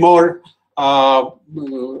supposed to be more,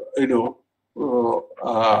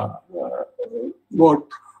 more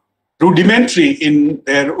rudimentary in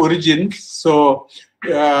their origins. So,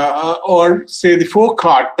 or say the folk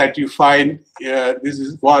art that you find, this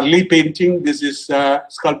is Warli painting, this is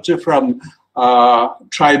sculpture from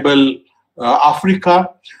tribal Africa.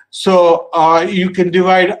 So you can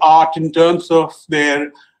divide art in terms of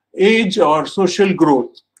their age or social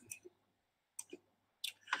growth.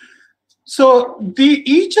 So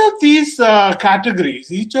each of these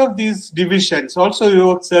categories, each of these divisions also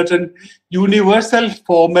evokes certain universal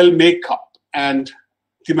formal makeup and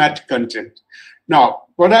thematic content. Now,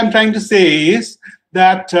 what I'm trying to say is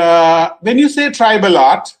that when you say tribal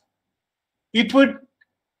art, it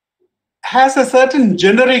has a certain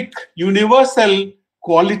generic universal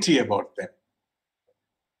quality about them.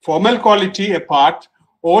 Formal quality apart,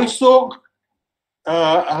 also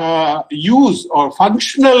use or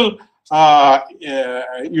functional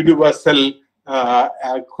universal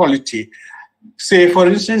quality. Say, for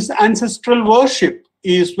instance, ancestral worship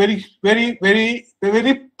is very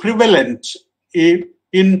prevalent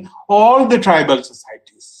in all the tribal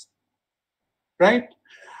societies, right?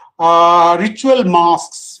 Ritual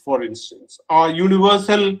masks, for instance, are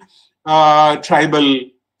universal tribal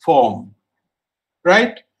form,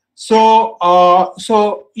 right? So,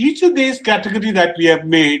 so each of these categories that we have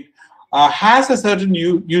made has a certain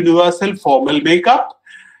universal formal makeup.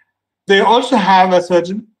 They also have a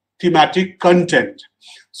certain thematic content.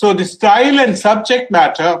 So the style and subject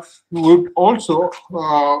matter would also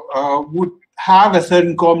would have a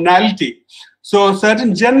certain commonality. So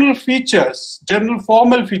certain general features, general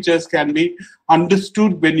formal features can be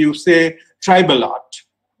understood when you say tribal art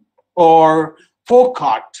or folk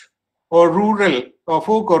art or rural or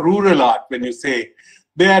folk or rural art. When you say,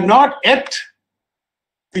 they are not yet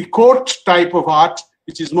the court type of art,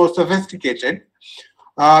 which is more sophisticated.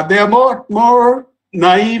 They are more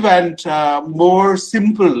naive and more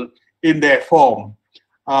simple in their form,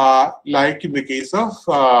 like in the case of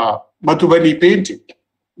Madhubani painting,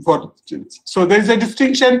 for instance. So there is a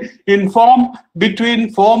distinction in form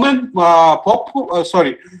between form and the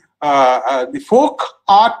folk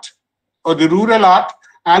art or the rural art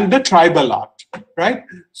and the tribal art, right?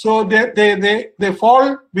 So they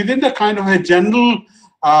fall within the kind of a general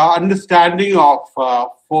understanding of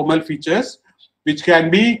formal features, which can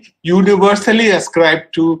be universally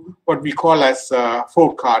ascribed to what we call as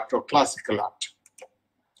folk art or classical art.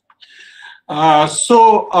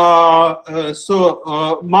 So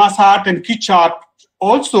mass art and kitsch art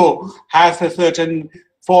also has a certain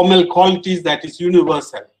formal qualities that is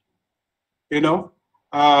universal. You know,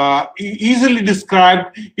 easily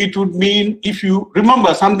described, it would mean, if you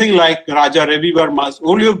remember something like Raja Ravi Verma's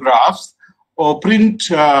oleographs or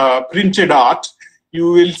printed art,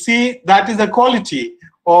 you will see that is a quality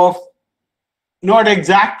of not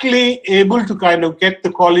exactly able to kind of get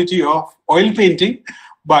the quality of oil painting,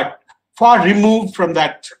 but far removed from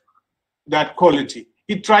that quality.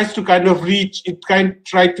 It tries to kind of reach, it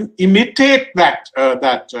try to imitate that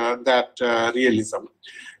realism.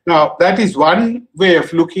 Now, that is one way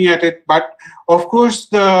of looking at it, but of course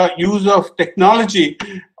the use of technology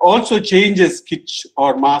also changes kitsch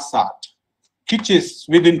or mass art. Kitsch is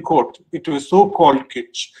within quote. It was so-called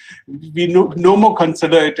kitsch. We no more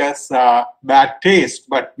consider it as bad taste,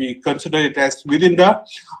 but we consider it as within the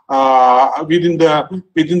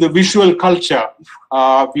visual culture.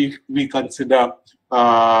 We consider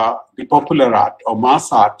the popular art or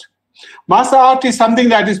mass art. Mass art is something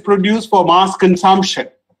that is produced for mass consumption.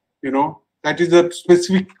 You know, that is the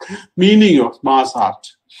specific meaning of mass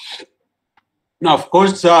art. Now, of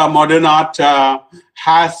course, modern art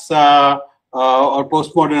has. Or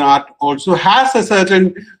postmodern art also has a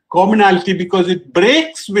certain commonality because it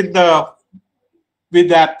breaks with that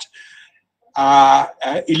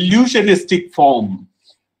illusionistic form,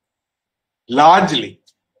 largely.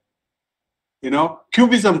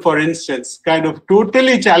 Cubism, for instance, kind of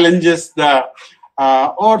totally challenges the,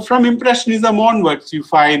 or from Impressionism onwards, you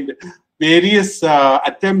find various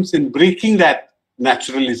attempts in breaking that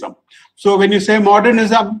naturalism. So when you say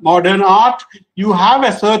modernism, modern art, you have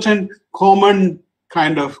a certain common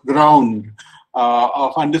kind of ground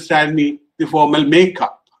of understanding the formal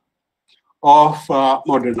makeup of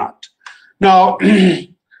modern art. Now,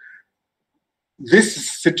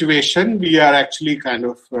 this situation, we are actually kind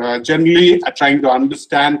of generally trying to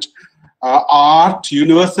understand art,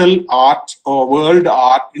 universal art or world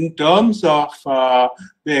art in terms of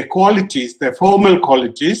their qualities, their formal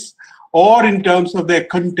qualities, or in terms of their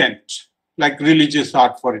content, like religious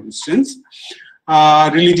art, for instance,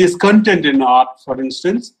 religious content in art, for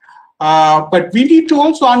instance. But we need to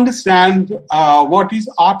also understand what is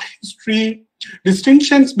art history,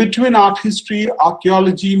 distinctions between art history,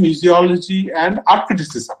 archaeology, museology, and art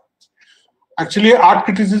criticism. Actually, art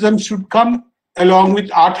criticism should come along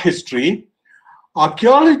with art history.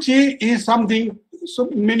 Archaeology is something so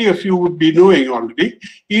many of you would be knowing already,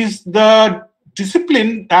 is the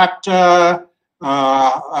discipline that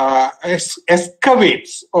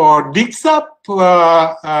excavates or digs up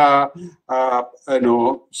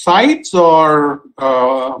sites or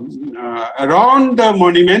around the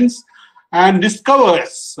monuments and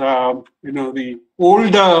discovers the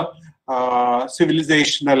older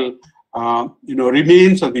civilizational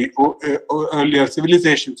remains of the earlier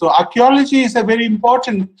civilization. So archaeology is a very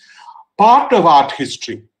important part of art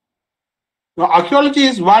history. Now, archaeology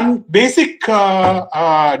is one basic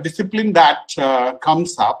discipline that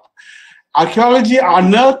comes up. Archaeology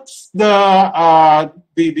unearths the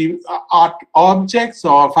art objects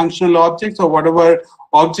or functional objects or whatever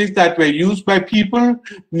objects that were used by people.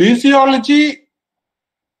 Museology,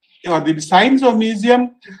 or the science of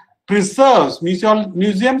museum, preserves,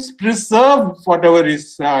 museums preserve whatever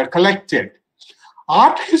is collected.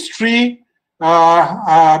 Art history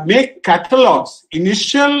make catalogs.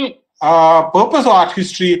 Initial purpose of art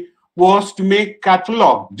history was to make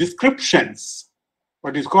catalog descriptions,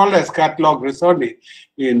 what is called as catalogue raisonné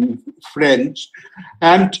in French.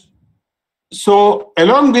 And so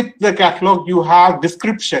along with the catalog, you have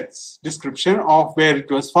description of where it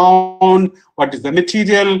was found, what is the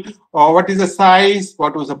material, or what is the size,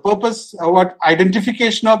 what was the purpose, what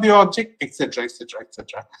identification of the object, etc., etc.,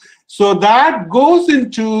 etc. So that goes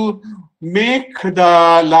into make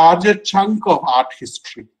the larger chunk of art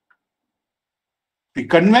history. The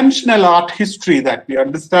conventional art history that we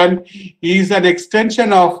understand is an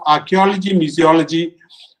extension of archaeology, museology,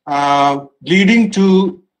 leading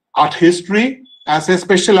to art history as a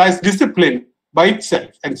specialized discipline by itself,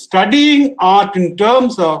 and studying art in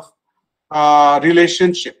terms of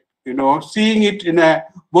relationship, seeing it in a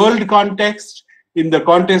world context, in the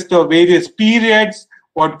context of various periods,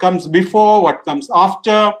 what comes before, what comes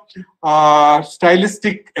after.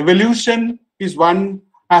 Stylistic evolution is one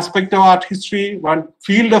aspect of art history, one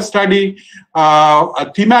field of study.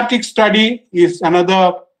 A thematic study is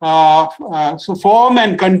another. So form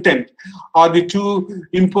and content are the two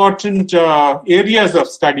important areas of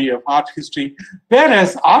study of art history,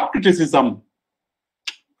 whereas art criticism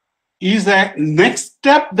is a next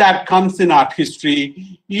step that comes in art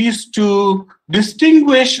history, is to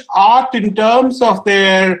distinguish art in terms of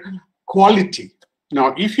their quality.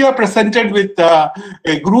 Now, if you are presented with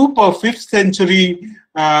a group of 5th century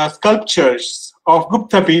sculptures of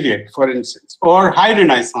Gupta period, for instance, or High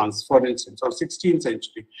Renaissance, for instance, or 16th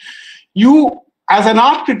century, you, as an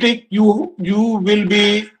art critic, you will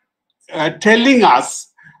be telling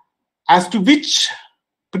us as to which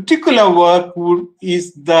particular work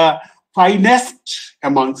is the finest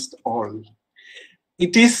amongst all.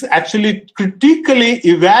 It is actually critically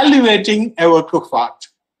evaluating a work of art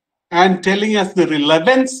and telling us the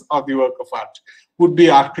relevance of the work of art would be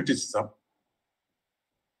art criticism.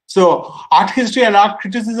 So art history and art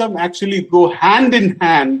criticism actually go hand in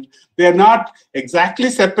hand. They are not exactly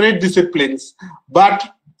separate disciplines,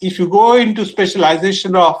 but if you go into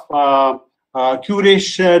specialization of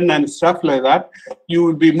curation and stuff like that, you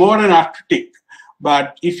will be more an art critic.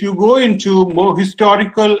 But if you go into more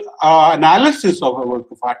historical analysis of a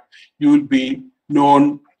work of art, you will be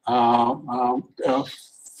known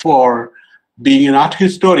for being an art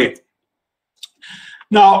historian.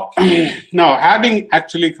 Now, having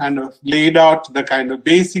actually kind of laid out the kind of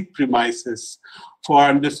basic premises for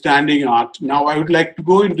understanding art, now I would like to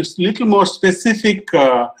go into a little more specific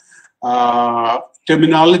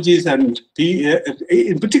terminologies and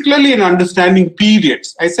particularly in understanding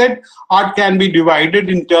periods. I said art can be divided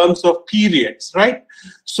in terms of periods, right?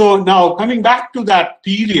 So now coming back to that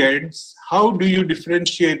periods, how do you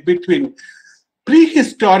differentiate between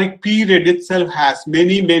prehistoric period itself has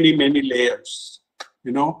many, many, many layers.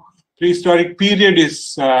 Prehistoric period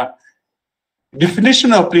is,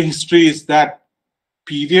 definition of prehistory is that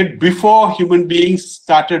period before human beings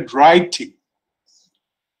started writing,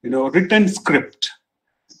 written script.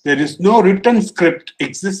 There is no written script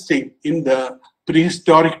existing in the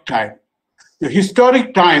prehistoric time. The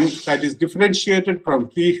historic time that is differentiated from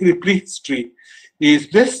prehistory is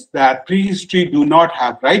this, that prehistory do not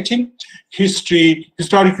have writing.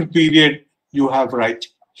 Historical period, you have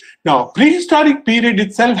writing. Now, prehistoric period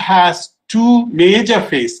itself has two major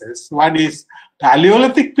phases. One is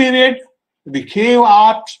Paleolithic period, the cave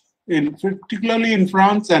art, particularly in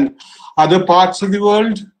France and other parts of the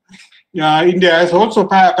world. India has also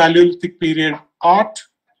Paleolithic period art.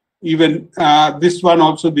 Even this one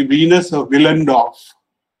also, the Venus of Willendorf,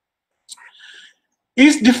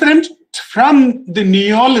 is different from the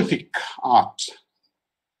Neolithic art.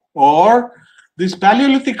 Or this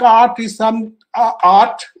Paleolithic art is some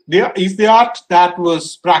art. There is the art that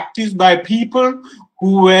was practiced by people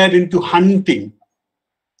who were into hunting.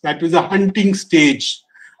 That was a hunting stage,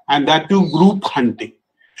 and that too group hunting.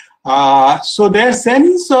 So their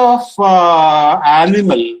sense of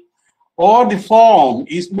animal or the form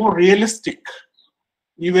is more realistic,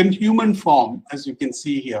 even human form, as you can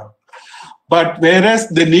see here. But whereas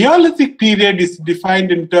the Neolithic period is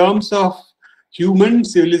defined in terms of human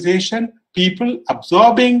civilization, people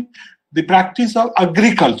absorbing the practice of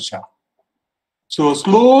agriculture. So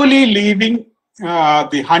slowly leaving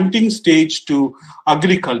the hunting stage to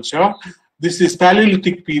agriculture. This is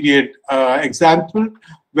Paleolithic period example,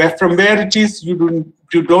 from where it is, you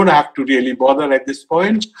don't have to really bother at this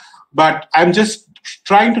point. But I'm just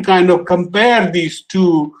trying to kind of compare these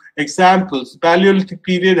two examples. Paleolithic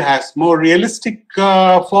period has more realistic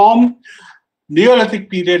form. Neolithic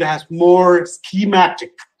period has more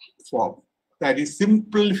schematic form, that is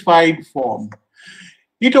simplified form.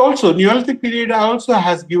 Neolithic period also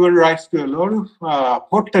has given rise to a lot of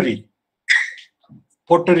pottery.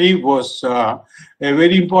 Pottery was a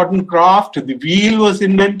very important craft. The wheel was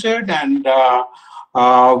invented, and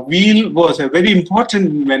wheel was a very important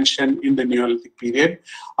invention in the Neolithic period.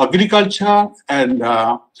 Agriculture and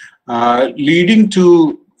leading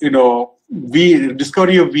to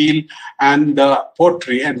discovery of wheel and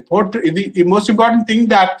pottery. And pottery, the most important thing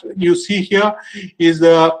that you see here is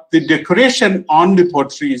the decoration on the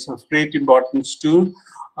pottery is of great importance to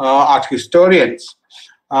art historians.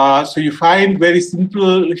 So you find very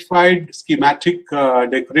simplified schematic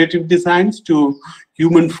decorative designs to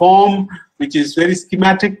human form, which is very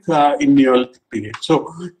schematic in Neolithic period.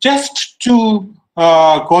 So just to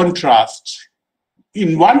contrast,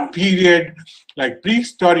 in one period, like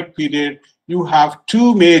prehistoric period, you have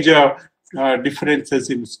two major differences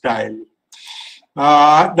in style.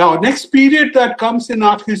 Now, next period that comes in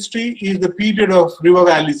art history is the period of River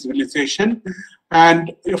Valley civilization.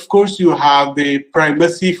 And of course, you have the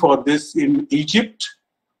primacy for this in Egypt,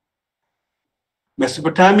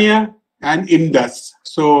 Mesopotamia, and Indus.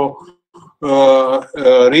 So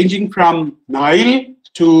ranging from Nile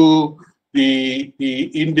to the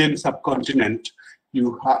Indian subcontinent,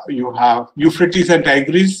 you have Euphrates and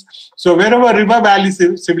Tigris. So wherever river valley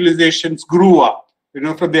civilizations grew up,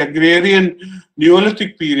 from the agrarian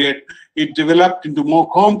Neolithic period, it developed into more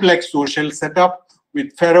complex social setup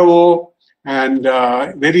with pharaoh and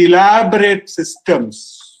very elaborate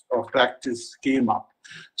systems of practice came up.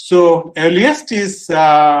 So earliest is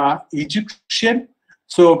Egyptian.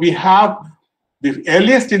 So we have the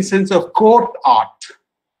earliest instance of court art,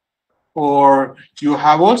 or you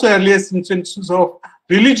have also earliest instances of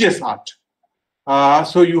religious art.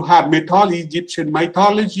 So you have Egyptian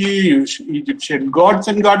mythology, Egyptian gods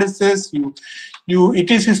and goddesses.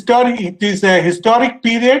 It is historic. It is a historic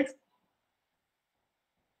period,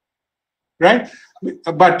 right?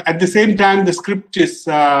 But at the same time, the script is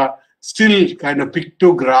still kind of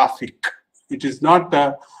pictographic. It is not.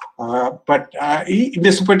 But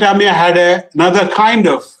Mesopotamia had another kind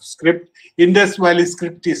of script. Indus Valley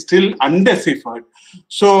script is still undeciphered.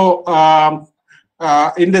 So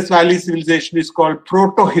Indus Valley civilization is called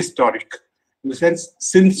proto-historic, in the sense,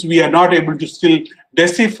 since we are not able to still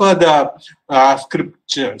decipher the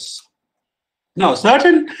scriptures. Now,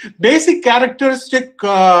 certain basic characteristic,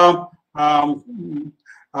 for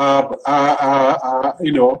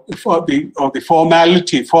the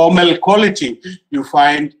formal quality, you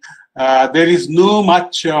find there is no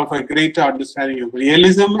much of a greater understanding of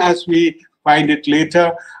realism as we find it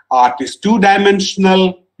later. Art is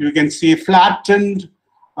two-dimensional. You can see flattened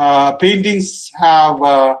paintings have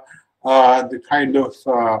the kind of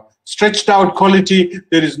stretched out quality.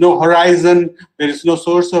 There is no horizon, there is no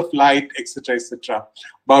source of light, etc., etc.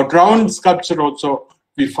 About round sculpture also,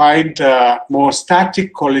 we find more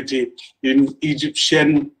static quality in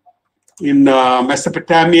Egyptian, in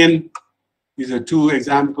Mesopotamian. These are two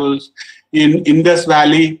examples. In Indus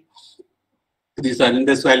Valley, these are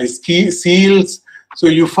Indus Valley seals. So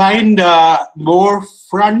you find more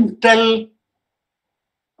frontal,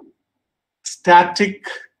 static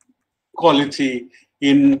quality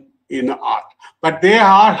in art, but they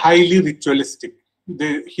are highly ritualistic.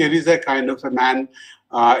 Here is a kind of a man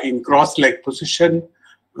in cross-leg position,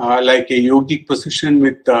 like a yogic position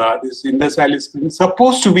with this Indus Valley spring,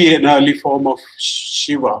 supposed to be an early form of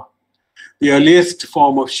Shiva, the earliest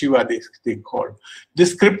form of Shiva they call.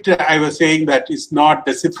 This script I was saying that is not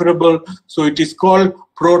decipherable, so it is called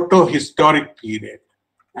proto-historic period.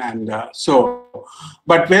 And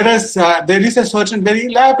but whereas there is a certain very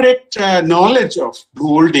elaborate knowledge of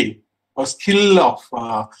molding or skill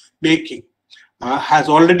of making has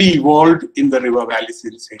already evolved in the River Valley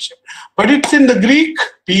civilization. But it's in the Greek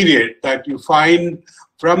period that you find,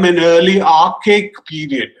 from an early archaic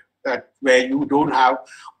period, that where you don't have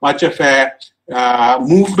much of a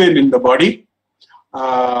movement in the body,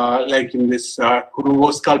 like in this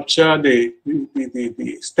Kuruvo sculpture, the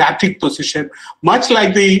static position, much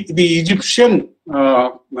like the Egyptian,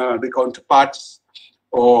 the counterparts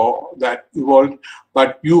or that evolved,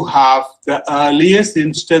 but you have the earliest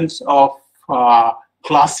instance of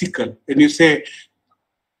classical. When you say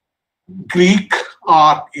Greek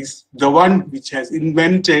art is the one which has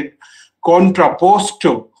invented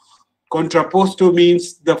contrapposto. Contrapposto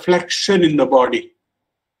means the flexion in the body.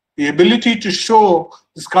 The ability to show,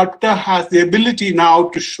 the sculptor has the ability now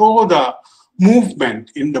to show the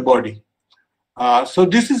movement in the body. So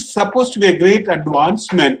this is supposed to be a great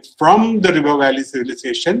advancement from the River Valley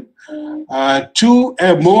civilization to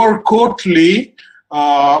a more courtly,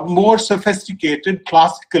 more sophisticated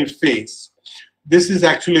classical phase. This is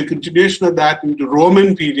actually a continuation of that into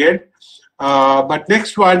Roman period. But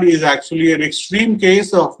next one is actually an extreme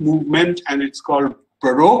case of movement, and it's called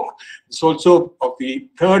Baroque. It's also of the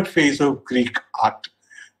third phase of Greek art.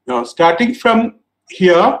 Now, starting from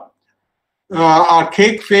here,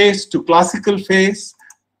 archaic phase to classical phase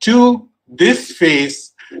to this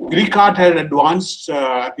phase, Greek art had advanced,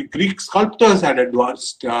 the Greek sculptors had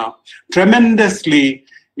advanced tremendously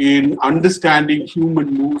in understanding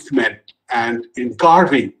human movement and in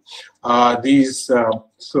carving these.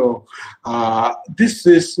 This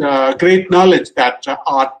is great knowledge that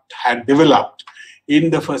art had developed in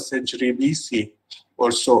the 1st century BC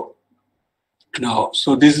or so. Now,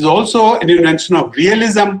 so this is also an invention of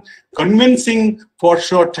realism, convincing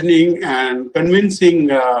foreshortening and convincing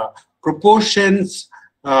proportions,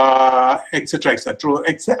 etc., etc.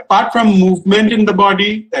 Apart from movement in the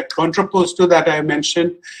body, that contrapposto that I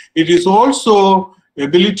mentioned, it is also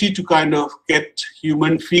ability to kind of get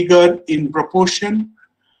human figure in proportion.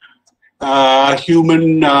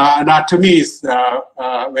 Human anatomy is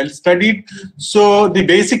well studied. So the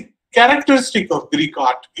basic characteristic of Greek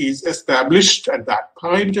art is established at that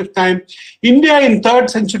point of time. India in 3rd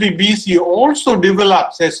century BC also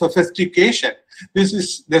develops a sophistication. This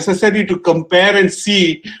is necessary to compare and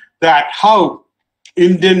see that how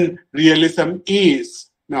Indian realism is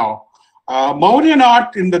now. Mauryan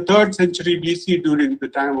art in the 3rd century BC during the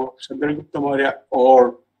time of Chandragupta Maurya,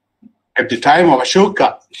 or at the time of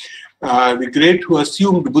Ashoka, the great who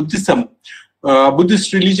assumed Buddhism,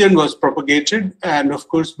 Buddhist religion was propagated, and of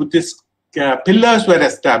course Buddhist pillars were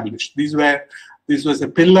established. This was a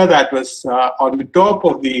pillar that was on the top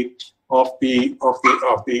of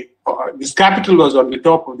this capital was on the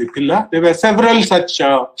top of the pillar. There were several such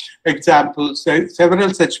examples,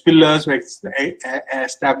 several such pillars were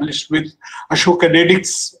established with Ashoka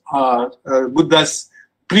Nedic's Buddha's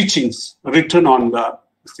preachings written on the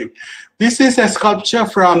thing. This is a sculpture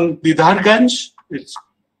from Bidharganj. It's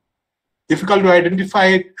difficult to identify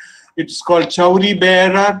it. It's called Chauri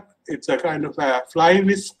Bearer. It's a kind of a fly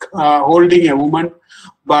whisk holding a woman,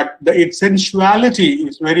 but its sensuality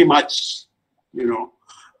is very much,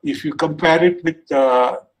 if you compare it with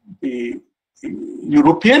the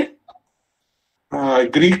European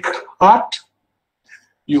Greek art,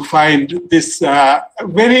 you find this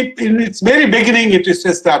in its very beginning, it is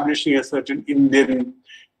establishing a certain Indian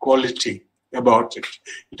quality about it.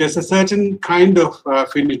 It has a certain kind of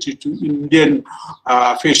affinity to Indian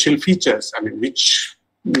facial features, which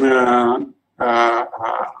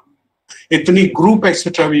ethnic group,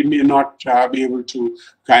 etc., we may not be able to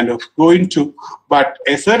kind of go into. But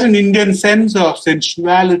a certain Indian sense of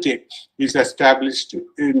sensuality is established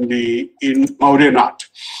in Mauryan art.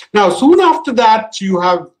 Now, soon after that, you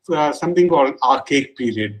have something called archaic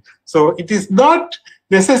period. So it is not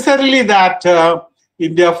necessarily that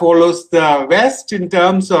India follows the West in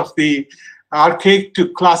terms of the archaic to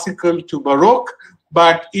classical to Baroque,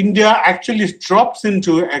 but India actually drops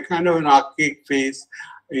into a kind of an archaic phase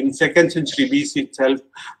in 2nd century BC itself,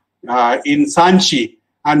 in Sanchi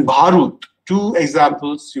and Bharut. Two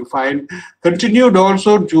examples you find continued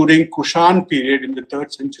also during Kushan period in the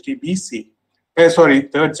 3rd century BC.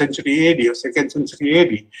 3rd century AD or 2nd century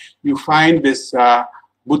AD. You find this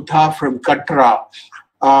Buddha from Katra.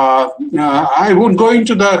 I won't go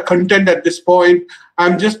into the content at this point.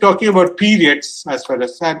 I'm just talking about periods as far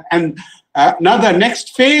as that. And now the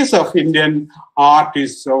next phase of Indian art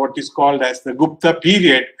is what is called as the Gupta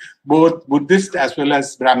period. Both Buddhist as well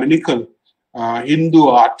as Brahminical Hindu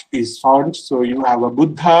art is found. So you have a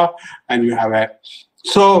Buddha and you have a...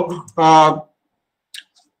 So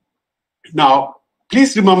now,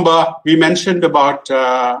 please remember we mentioned about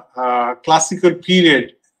classical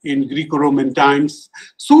period in Greco-Roman times.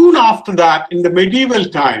 Soon after that, in the medieval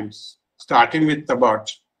times, starting with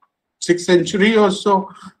about 6th century or so,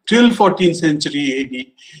 till 14th century AD,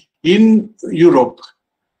 in Europe,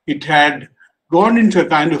 it had gone into a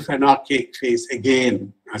kind of an archaic phase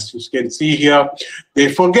again. As you can see here,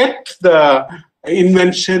 they forget the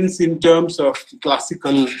inventions in terms of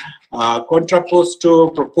classical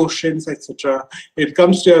contrapposto, proportions, etc. It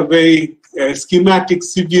comes to a very schematic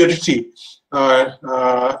severity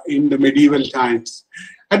in the medieval times.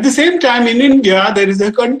 At the same time, in India, there is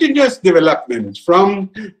a continuous development from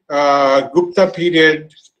Gupta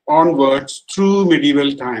period onwards through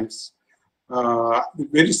medieval times.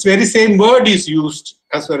 Very same word is used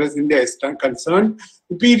as far as India is concerned.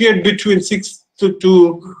 The period between 6th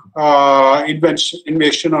to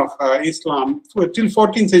invasion of Islam till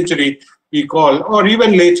 14th century we call, or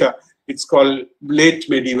even later, it's called late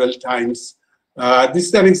medieval times. This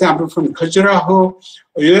is an example from Khajuraho.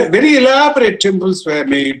 Very elaborate temples were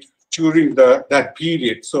made during that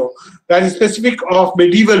period. So that is specific of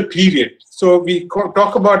medieval period. So we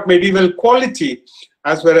talk about medieval quality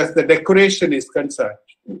as well as the decoration is concerned.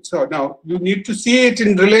 So now you need to see it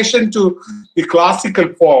in relation to the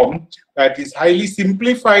classical form, that is highly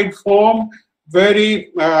simplified form,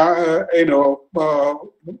 very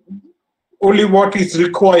only what is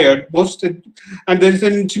required. And there is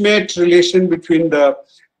an intimate relation between the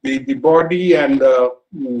body and the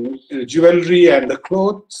jewelry and the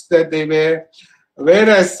clothes that they wear.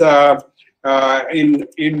 Whereas in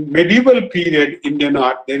medieval period Indian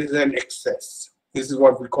art, there is an excess. This is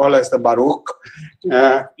what we call as the Baroque,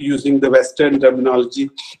 using the Western terminology.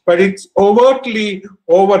 But it's overtly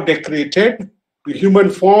over-decorated. The human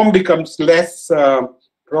form becomes less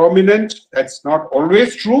prominent. That's not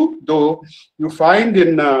always true, though you find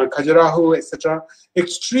in Khajuraho, etc.,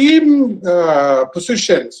 extreme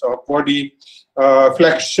positions of body,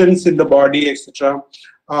 flexions in the body, etc.,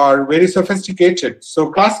 are very sophisticated.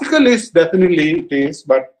 So classical is definitely it is,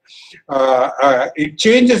 but it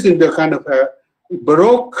changes in the kind of a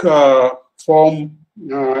Baroque form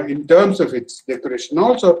in terms of its decoration.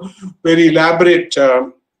 Also, very elaborate,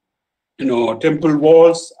 temple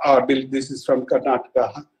walls are built. This is from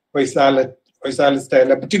Karnataka, Hoysala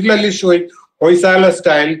style, particularly showing Hoysala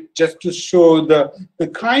style, just to show the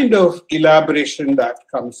kind of elaboration that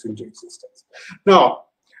comes into existence. Now,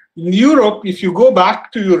 in Europe, if you go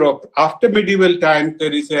back to Europe, after medieval time,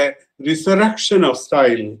 there is a resurrection of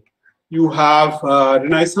style. You have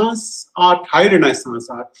Renaissance art, high Renaissance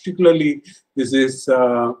art, particularly this is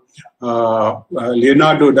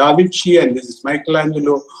Leonardo da Vinci and this is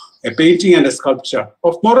Michelangelo, a painting and a sculpture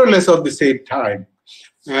of more or less of the same time.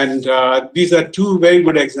 And these are two very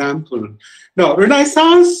good examples. Now,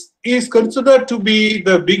 Renaissance is considered to be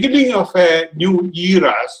the beginning of a new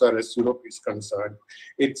era as far as Europe is concerned.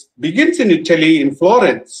 It begins in Italy, in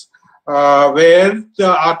Florence, where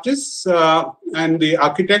the artists and the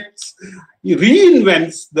architects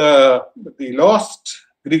reinvents the lost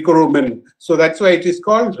Greco-Roman. So that's why it is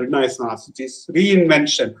called Renaissance. It is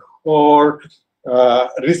reinvention or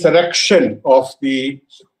resurrection of the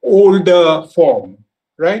older form,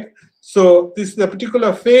 right? So this is a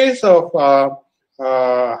particular phase of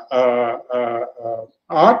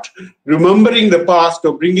art, remembering the past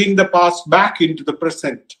or bringing the past back into the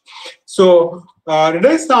present. So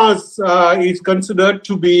Renaissance is considered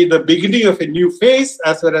to be the beginning of a new phase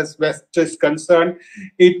as far as West is concerned.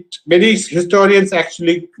 Many historians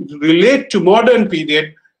actually relate to modern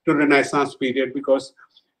period to Renaissance period because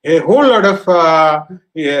a whole lot of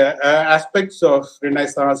aspects of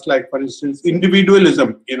Renaissance, like, for instance,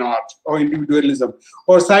 individualism in art, or individualism,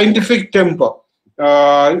 or scientific temper,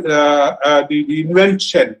 the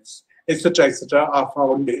inventions, etc., are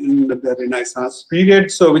found in the Renaissance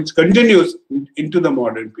period, so which continues into the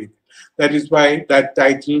modern period. That is why that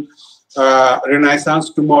title, Renaissance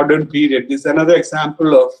to Modern Period, is another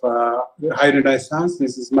example of High Renaissance.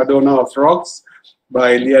 This is Madonna of Rocks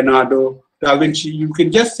by Leonardo da Vinci. You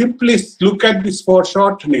can just simply look at this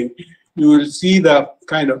foreshortening. You will see the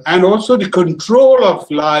kind of, and also the control of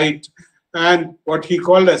light, and what he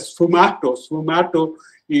called as sfumato. Sfumato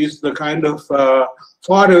is the kind of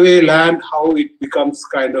faraway land, how it becomes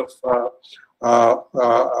kind of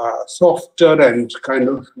softer and kind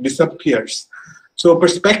of disappears. So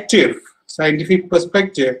perspective, scientific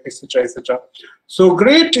perspective, etc., etc. So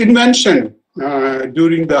great invention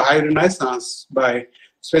during the High Renaissance by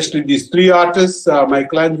especially these three artists,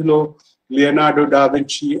 Michelangelo, Leonardo da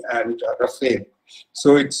Vinci, and Raphael.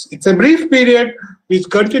 So it's a brief period which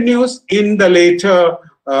continues in the later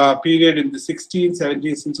period in the 16th,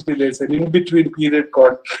 17th century. There's an in-between period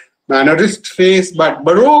called Mannerist phase, but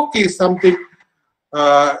Baroque is something,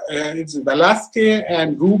 it's Velázquez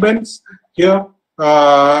and Rubens. Here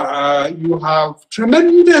you have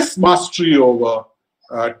tremendous mastery over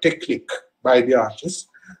technique by the artist.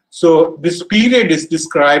 So this period is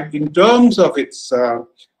described in terms of its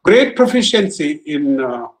great proficiency in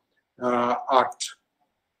art.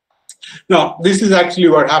 Now, this is actually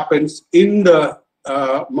what happens in the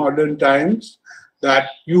modern times, that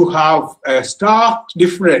you have a stark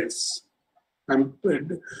difference. I'm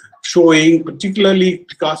showing particularly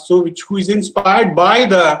Picasso, who is inspired by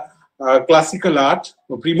the classical art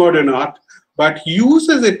or pre-modern art, but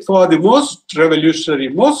uses it for the most revolutionary,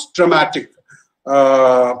 most dramatic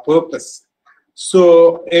purpose.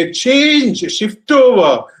 So a change, a shift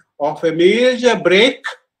over of a major break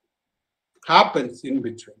happens in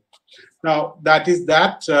between. Now, that is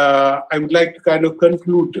that. I would like to kind of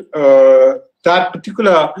conclude that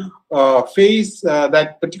particular phase,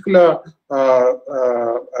 that particular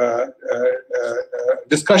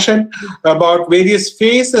discussion about various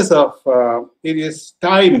phases of various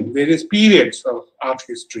periods of art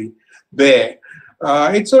history there.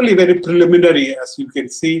 It's only very preliminary, as you can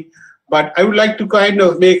see, but I would like to kind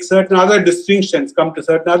of make certain other distinctions, come to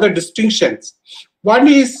certain other distinctions. One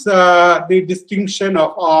is the distinction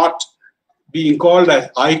of art being called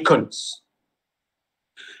as icons.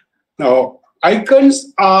 Now,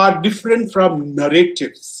 icons are different from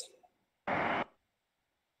narratives.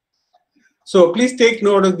 So please take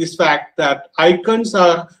note of this fact that icons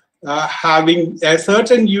are having a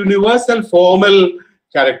certain universal formal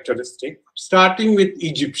characteristic, starting with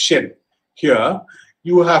Egyptian. Here,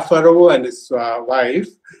 you have Pharaoh and his wife.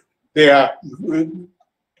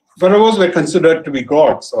 Pharaohs were considered to be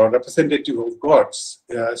gods or representative of gods.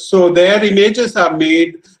 So their images are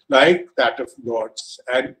made like that of gods.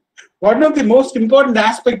 And one of the most important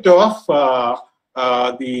aspects of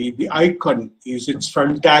the icon is its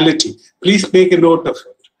frontality. Please make a note of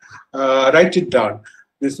it. Write it down.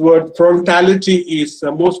 This word frontality is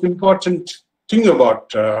the most important thing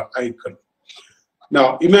about icon.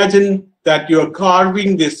 Now, imagine that you're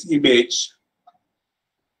carving this image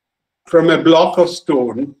from a block of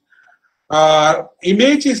stone.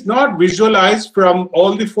 Image is not visualized from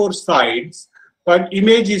all the four sides, but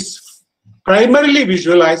image is primarily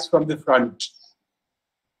visualized from the front.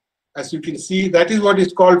 As you can see, that is what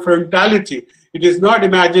is called frontality. It is not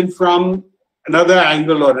imagined from another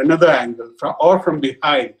angle or another angle, or from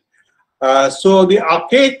behind. So the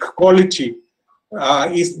archaic quality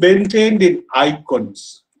is maintained in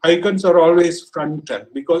icons. Icons are always frontal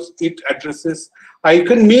because it addresses,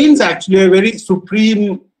 icon means actually a very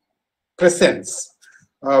supreme presence,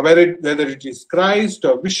 whether it is Christ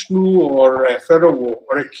or Vishnu or a pharaoh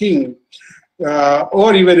or a king,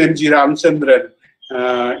 or even M.G. Ramchandran,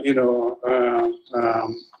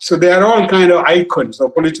 so they are all kind of icons or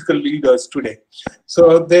political leaders today.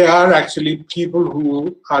 So they are actually people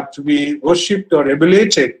who are to be worshipped or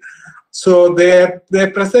emulated. So their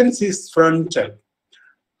presence is frontal.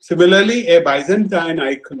 Similarly, a Byzantine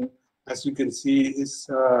icon, as you can see, is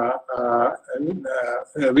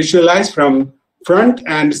visualized from front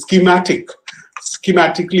and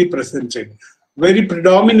schematically presented. Very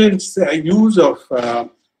predominant use of,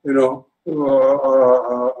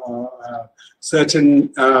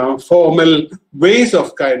 certain formal ways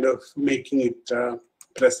of kind of making it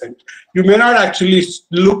present. You may not actually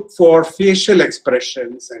look for facial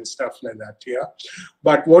expressions and stuff like that here,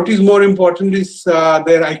 but what is more important is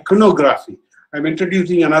their iconography. I'm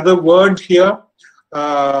introducing another word here,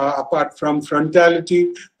 apart from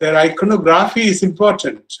frontality. Their iconography is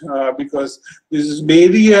important because this is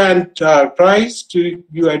Mary and Christ.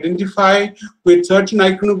 You identify with certain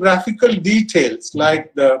iconographical details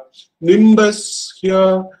like the nimbus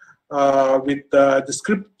here, with the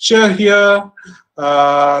scripture here,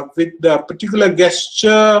 with the particular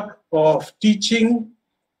gesture of teaching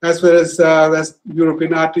as far as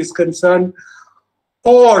European art is concerned,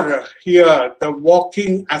 or here the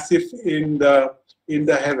walking as if in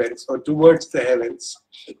the heavens or towards the heavens.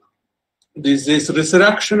 This is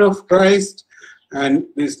resurrection of Christ, and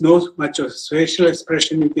there's no much of facial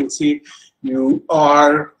expression. You can see you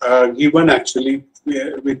are given actually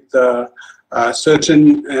with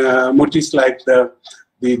certain motifs like the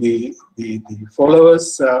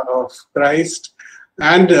followers of Christ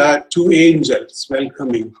and two angels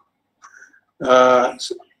welcoming.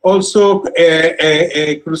 Also,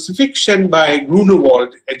 a crucifixion by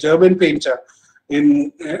Grunewald, a German painter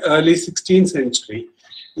in early 16th century,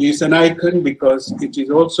 is an icon because it is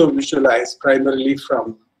also visualized primarily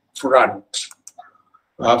from frontal.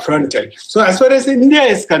 So as far as India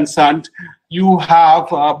is concerned, you have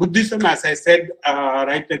Buddhism, as I said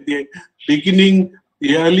right at the beginning.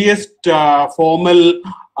 The earliest formal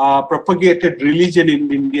propagated religion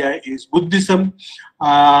in India is Buddhism.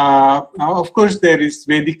 Of course, there is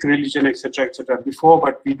Vedic religion, etc., before,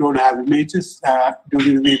 but we don't have images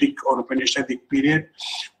during the Vedic or Upanishadic period.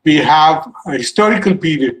 We have a historical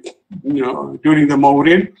period, during the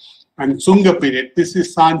Mauryan and Sunga period. This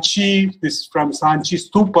is Sanchi. This is from Sanchi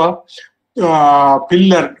Stupa,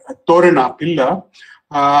 pillar, Torana pillar.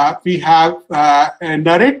 We have a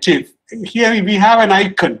narrative. Here we have an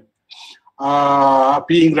icon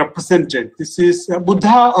being represented. This is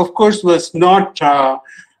Buddha, of course, was not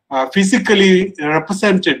physically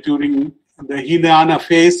represented during the Hinayana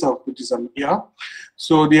phase of Buddhism here.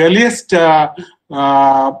 So the earliest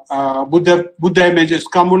Buddha images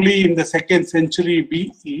come only in the 2nd century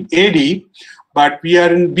AD, but we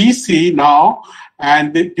are in BC now,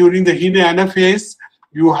 and during the Hinayana phase,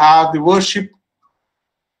 you have the worship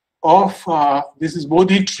of this is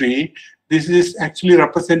Bodhi tree. This is actually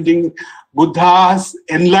representing Buddha's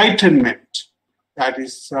enlightenment. That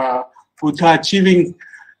is Buddha achieving.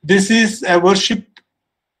 This is a worship.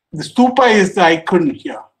 The stupa is the icon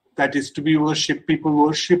here. That is to be worshipped. People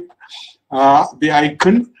worship the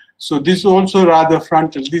icon. So this is also rather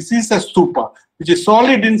frontal. This is a stupa, which is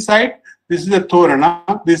solid inside. This is a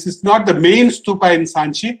torana. This is not the main stupa in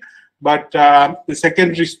Sanchi, but the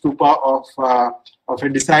secondary stupa of a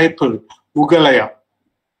disciple, Mughalaya.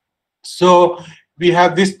 So we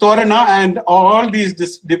have this torana, and all these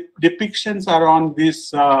depictions are on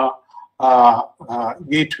these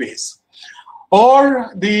gateways.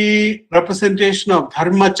 Or the representation of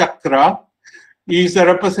Dharma Chakra is a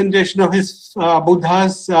representation of his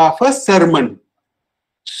Buddha's first sermon.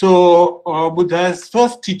 So Buddha's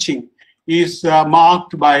first teaching is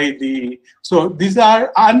marked by so these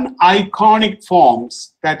are un-iconic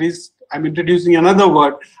forms. That is, I'm introducing another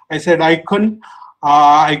word. I said icon,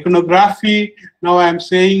 iconography. Now I'm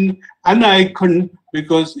saying an icon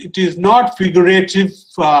because it is not figurative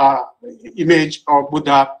image of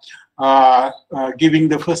Buddha giving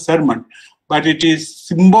the first sermon, but it is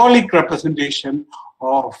symbolic representation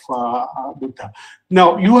of Buddha.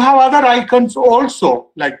 Now you have other icons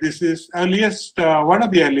also, like this is earliest, one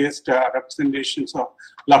of the earliest representations of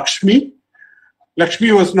Lakshmi.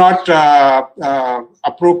 Lakshmi was not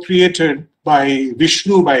appropriated by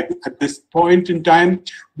Vishnu at this point in time.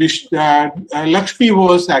 Lakshmi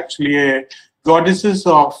was actually a goddess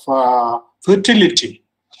of fertility,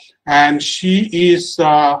 and she is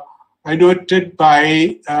anointed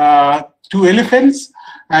by 2 elephants,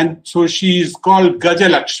 and so she is called Gaja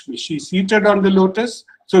Lakshmi. She is seated on the lotus.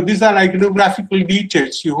 So these are iconographical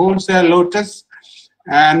details. She holds a lotus,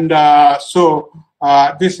 and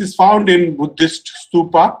this is found in Buddhist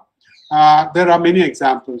stupa. There are many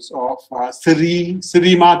examples of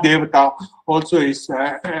Sirima Devata also is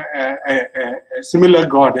a similar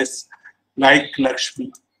goddess like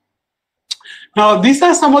Lakshmi. Now these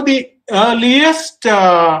are some of the earliest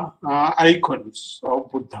icons of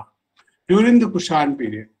Buddha during the Kushan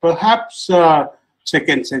period, perhaps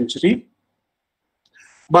 2nd century.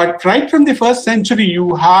 But right from the 1st century,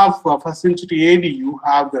 you have, 1st century AD, you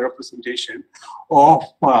have the representation of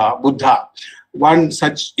Buddha. One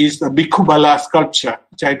such is the Bhikkhu Bala sculpture,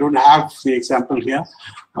 which I don't have the example here.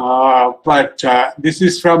 But this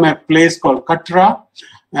is from a place called Katra,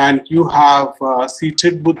 and you have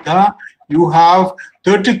seated Buddha. You have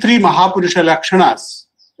 33 Mahapurusha Lakshanas,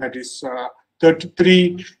 that is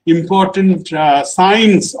 33 important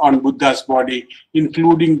signs on Buddha's body,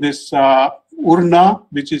 including this Urna,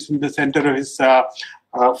 which is in the center of his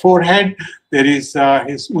forehead. There is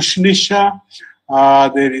his Ushnisha.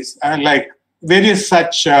 There is like various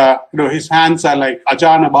such, his hands are like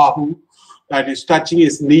Ajana Bahu, that is touching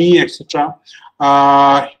his knee, etc.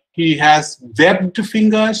 He has webbed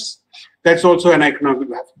fingers. That's also an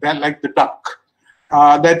iconography. That like the duck.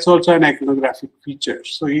 That's also an iconographic feature.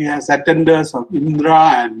 So he has attenders of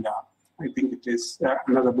Indra and I think it is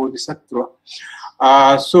another Bodhisattva.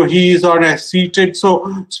 So he is on a seated.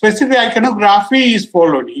 So specific iconography is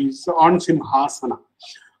followed. He's on Simhasana.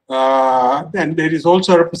 And there is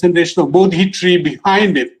also a representation of Bodhi tree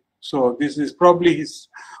behind him. So this is probably his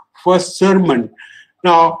first sermon.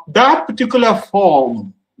 Now that particular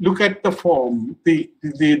form, look at the form, the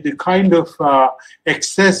kind of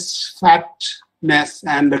excess fatness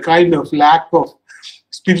and the kind of lack of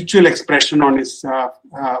spiritual expression on his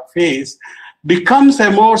face becomes a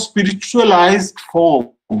more spiritualized form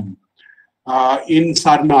in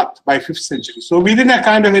Sarnath by 5th century. So within a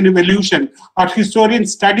kind of an evolution, art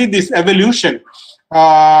historians study this evolution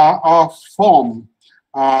of form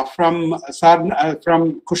from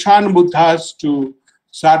Kushan Buddhas to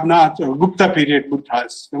Sarnath, Gupta period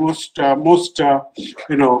Buddhas, the most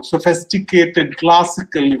sophisticated,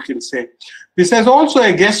 classical, you can say. This has also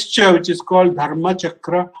a gesture which is called Dharma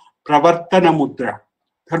Chakra Pravartana Mudra.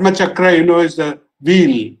 Dharma Chakra, is the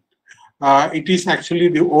wheel. It is actually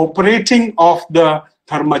the operating of the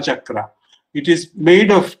Dharma Chakra. It is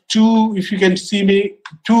made of two, if you can see me,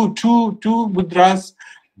 two mudras.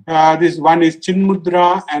 This one is Chin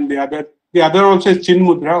Mudra and the other also is Chin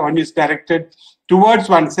Mudra. One is directed towards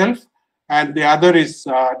oneself and the other is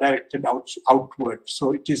directed outward.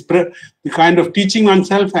 So it is the kind of teaching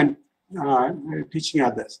oneself and teaching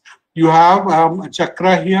others. You have a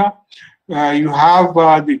chakra here. You have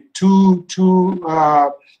the two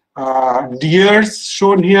deers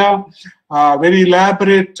shown here. Very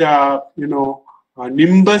elaborate,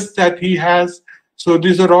 nimbus that he has. So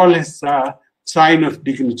these are all his sign of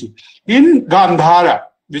dignity. In Gandhara,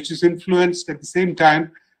 which is influenced at the same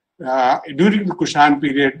time during the Kushan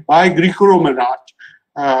period by Greco-Roman art,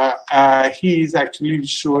 he is actually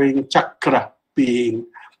showing chakra being,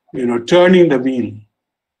 turning the wheel.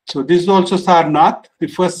 So this is also Sarnath. The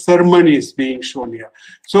first sermon is being shown here.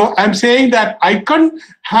 So I'm saying that icon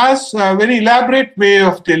has a very elaborate way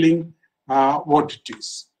of telling what it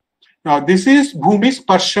is. Now this is Bhumi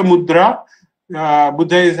Sparsha Mudra.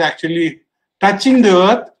 Buddha is actually touching the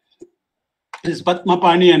earth. This is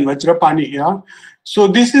Padmapani and Vajrapani here. So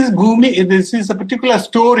this is Bhumi. This is a particular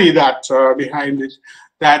story that's behind this.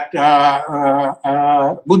 That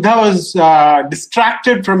Buddha was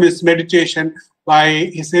distracted from his meditation by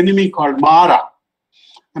his enemy called Mara.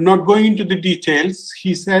 I'm not going into the details.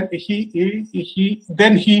 He said he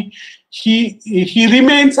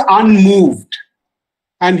remains unmoved,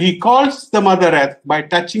 and he calls the Mother Earth by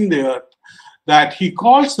touching the earth. That he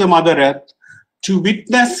calls the Mother Earth to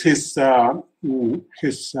witness his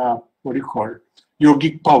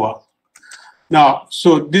yogic power. Now,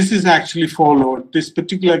 so this is actually followed, this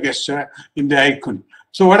particular gesture in the icon.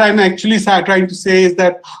 So what I'm actually trying to say is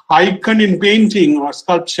that icon in painting or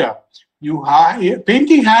sculpture,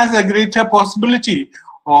 painting has a greater possibility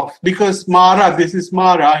of, because Mara, this is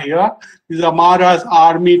Mara here, these are Mara's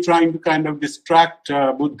army trying to kind of distract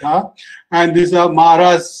Buddha, and these are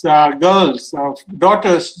Mara's girls,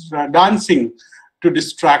 daughters dancing to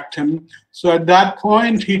distract him. So at that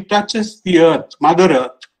point, he touches the earth, Mother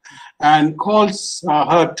Earth, and calls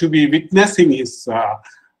her to be witnessing his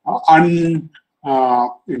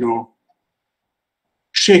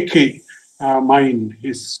shaky mind,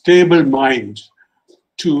 his stable mind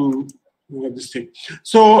to this thing.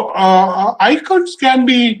 So icons can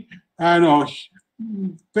be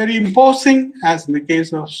very imposing, as in the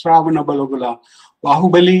case of Shravana Balagula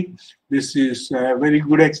Bahubali. This is a very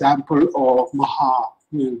good example of Maha,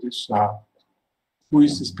 who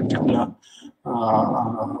is this particular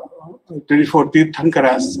 24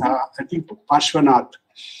 Tirthankaras, I think Parshvanath,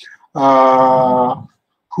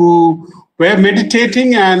 who were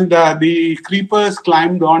meditating, and the creepers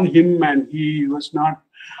climbed on him and he was not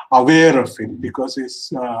aware of it because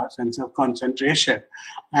his sense of concentration.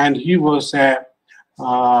 And he was a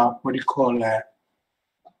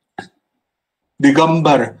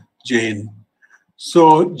Digambar Jain.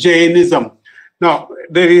 So Jainism. Now,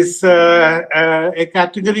 there is a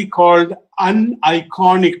category called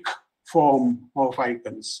uniconic form of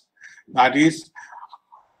icons. That is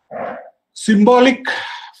symbolic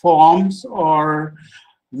forms or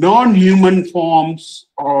non-human forms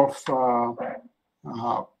of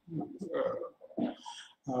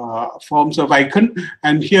forms of icon.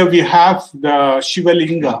 And here we have the Shiva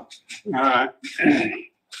Linga.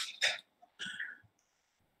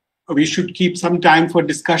 We should keep some time for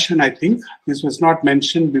discussion, I think. This was not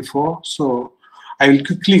mentioned before, so I will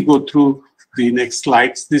quickly go through the next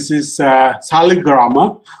slides. This is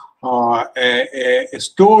Salagrama, a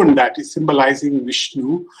stone that is symbolizing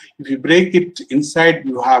Vishnu. If you break it inside,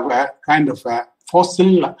 you have a kind of a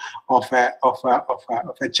fossil of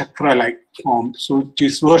a chakra-like form. So it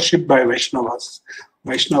is worshipped by Vaishnavites.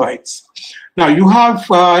 Now you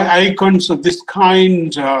have icons of this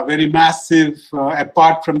kind, very massive,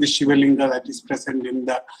 apart from the Shivalinga that is present in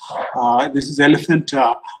the, this is elephant,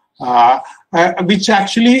 which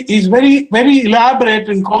actually is very, very elaborate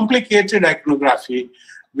and complicated iconography,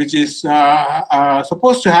 which is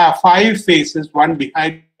supposed to have 5 faces, one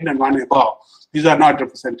behind and one above. These are not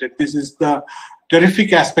represented. This is the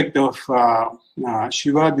terrific aspect of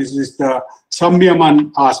Shiva. This is the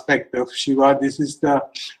Samyaman aspect of Shiva. This is the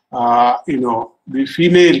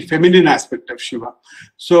the feminine aspect of Shiva.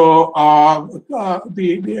 So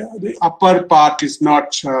the upper part is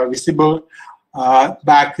not visible.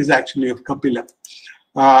 Back is actually of Kapila.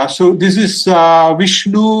 So this is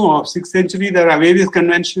Vishnu of 6th century. There are various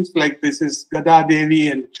conventions, like this is Gada Devi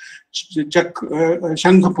and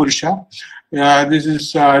Shankha Purusha. This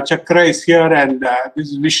is Chakra is here, and this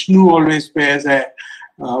is Vishnu always wears a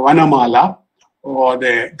Vanamala, or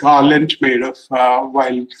the garland made of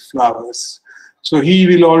wild flowers. So he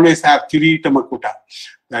will always have Kirita Makuta,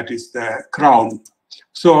 that is the crown.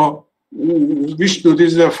 So Vishnu,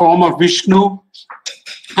 this is a form of Vishnu.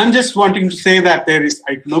 I'm just wanting to say that there is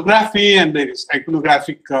iconography and there is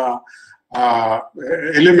iconographic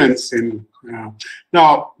elements in.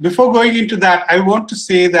 Now, before going into that, I want to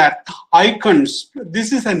say that icons,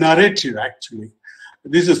 this is a narrative actually.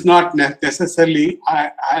 This is not necessarily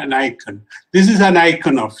an icon. This is an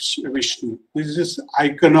icon of Vishnu. This is an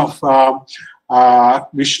icon of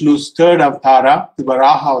Vishnu's 3rd avatara, the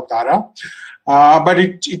Varaha avatara. But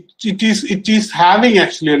it is having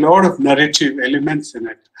actually a lot of narrative elements in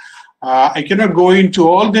it. I cannot go into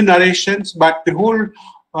all the narrations, but the whole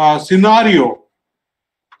scenario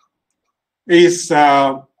is,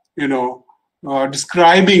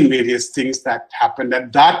 describing various things that happened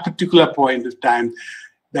at that particular point of time.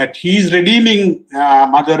 That he is redeeming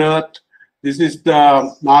Mother Earth. This is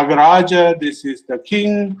the Nagaraja. This is the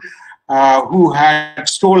king who had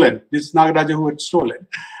stolen. This is Nagaraja who had stolen.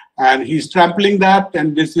 And he's trampling that,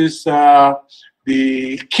 and this is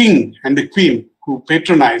the king and the queen who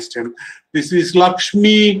patronized him. This is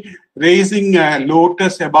Lakshmi raising a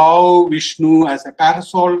lotus above Vishnu as a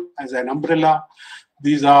parasol, as an umbrella.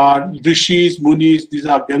 These are Rishis, Munis, these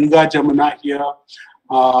are Ganga, Jamuna here,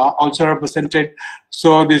 also represented.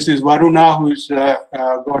 So this is Varuna, who is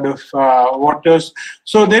god of waters.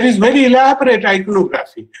 So there is very elaborate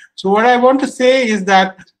iconography. So what I want to say is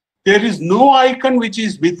that there is no icon which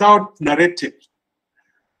is without narrative.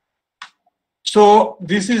 So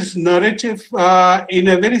this is narrative in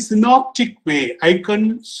a very synoptic way.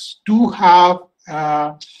 Icons do have,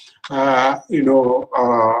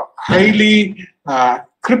 highly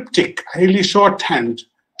cryptic, highly shortened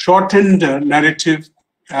narrative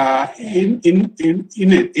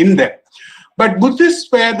in them. But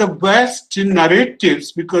Buddhists were the best in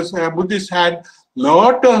narratives because Buddhists had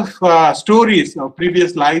lot of stories of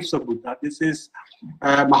previous lives of Buddha. This is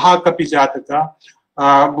Mahakapi Jataka.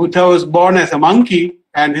 Buddha was born as a monkey,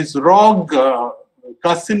 and his rogue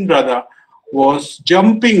cousin brother was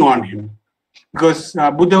jumping on him because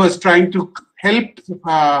Buddha was trying to help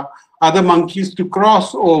other monkeys to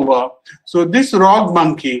cross over. So this rogue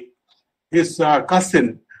monkey, his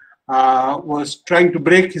cousin, was trying to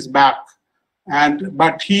break his back,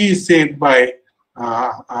 but he is saved by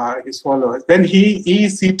his followers. Then he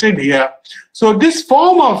is seated here. So this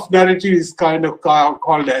form of narrative is kind of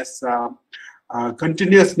called as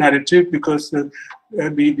continuous narrative because the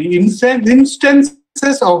instances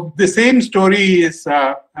of the same story is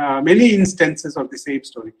many instances of the same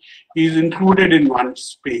story is included in one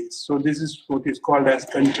space. So this is what is called as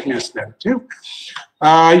continuous narrative.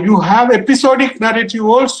 You have episodic narrative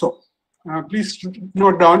also. Please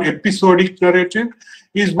note down, episodic narrative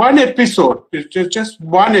is one episode. It's just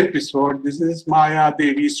one episode. This is Maya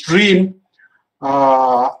Devi's dream.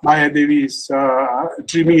 Maya Devi is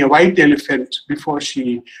dreaming a white elephant before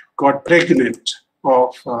she got pregnant.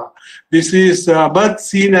 This is birth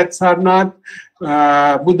scene at Sarnath.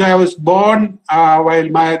 Buddha was born while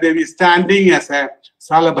Maya Devi is standing as a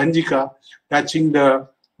Salabhanjika, touching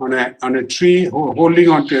on a tree, holding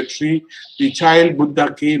onto a tree. The child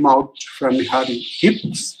Buddha came out from her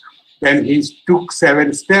hips. Then he took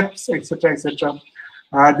 7 steps, etc., etc.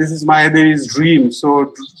 This is Mahadevi's dream.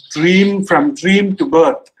 So dream, from dream to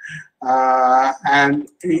birth, and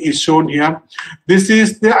is shown here. This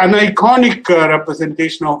is an iconic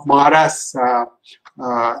representation of Mara's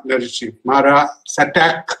narrative. Mara's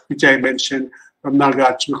attack, which I mentioned, from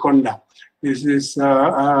Nagarjunakonda. This is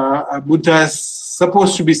Buddha is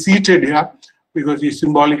supposed to be seated here because he's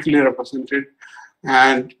symbolically represented.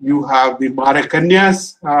 And you have the Mara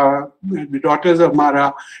Kanyas, the daughters of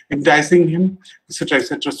Mara, enticing him, etc.,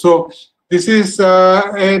 etc. So this is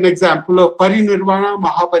an example of Parinirvana,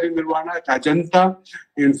 Mahaparinirvana at Ajanta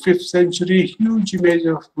in 5th century. Huge image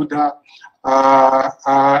of Buddha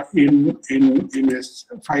in his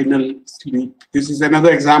final sleep. This is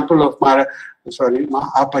another example of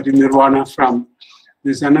Mahaparinirvana from.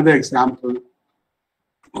 This is another example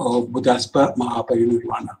of Buddha's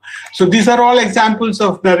Mahaparinirvana. So these are all examples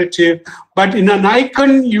of narrative, but in an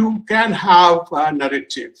icon you can have a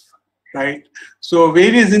narrative, right? So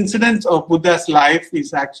various incidents of Buddha's life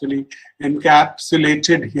is actually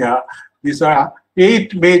encapsulated here. These are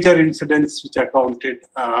 8 major incidents which are counted,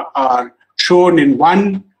 are shown in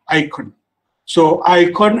one icon. So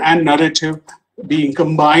icon and narrative being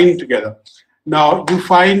combined together. Now you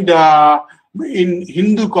find in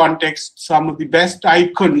Hindu context, some of the best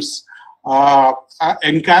icons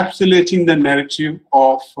encapsulating the narrative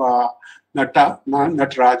of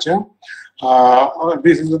Nataraja.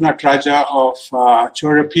 This is the Nataraja of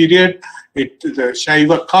Chola period. The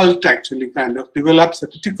Shaiva cult actually kind of develops a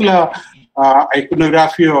particular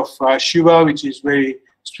iconography of Shiva, which is very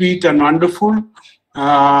sweet and wonderful.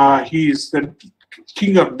 He is the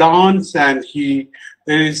king of dance, and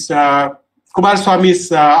there is Kumar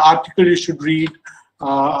Swami's article you should read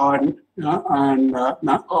on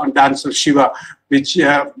Dance of Shiva, which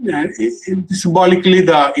symbolically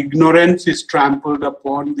the ignorance is trampled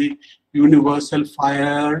upon the universal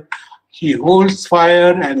fire. He holds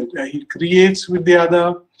fire and he creates with the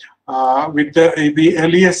other. With the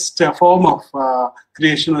earliest form of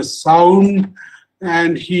creation was sound,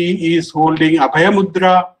 and he is holding Abhaya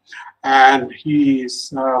Mudra, and he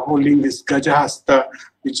is holding this Gajahasta,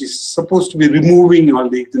 which is supposed to be removing all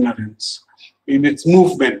the ignorance in its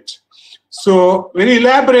movement. So very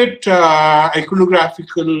elaborate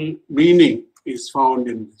iconographical meaning is found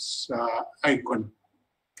in this icon.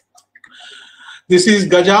 This is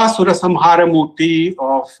Gajasura Samhara Murti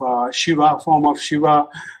of Shiva, form of Shiva.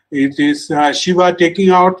 It is Shiva taking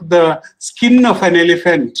out the skin of an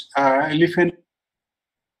elephant.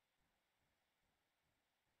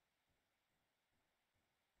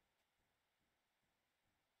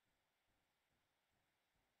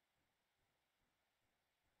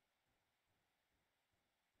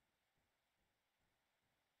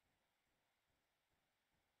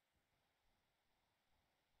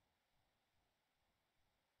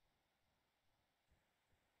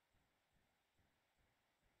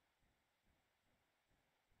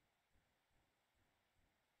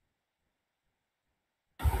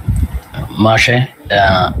 മാഷെ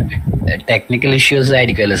technical issues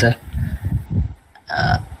ആയിരിക്കുമല്ലോ sir.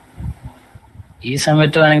 ഈ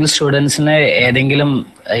സമയത്ത് വേണമെങ്കിൽ സ്റ്റുഡൻസിന് ഏതെങ്കിലും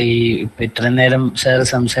ഇത്രയും നേരം sir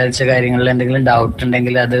സംസാരിച്ച കാര്യങ്ങളിൽ എന്തെങ്കിലും ഡൗട്ട്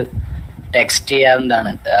ഉണ്ടെങ്കിൽ അത് ടെക്സ്റ്റ്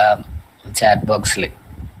ചെയ്യാവുന്നതാണ് ചാറ്റ് ബോക്സിൽ.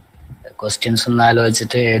 ക്വസ്റ്റ്യൻസ് ഒന്ന്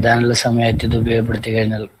ആലോചിച്ചിട്ട് എഴുതാനുള്ള സമയത്ത് ഇത് ഉപയോഗപ്പെടുത്തി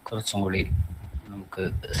കഴിഞ്ഞാൽ കുറച്ചും കൂടി നമുക്ക്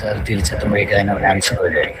സാർ തിരിച്ചെത്തുമ്പോഴേക്കും അതിനൊരു ആൻസർ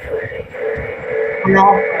വരും.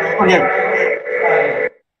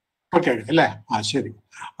 ഓക്കെ അല്ലേ? ശരി.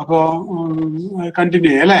 അപ്പോ കണ്ടിന്യൂ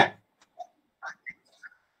ചെയ്യാം അല്ലേ?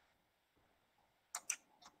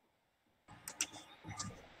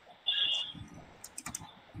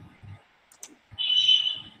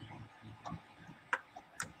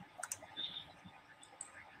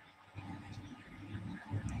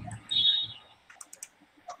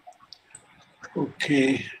 Okay.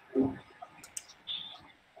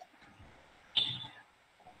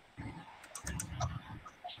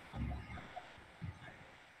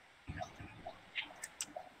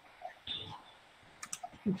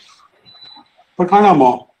 ഇപ്പൊ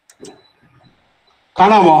കാണാമോ?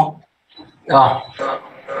 കാണാം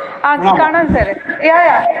സാർ.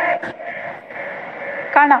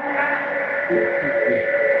 കാണാം.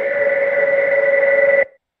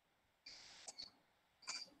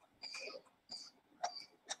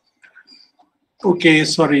 Okay,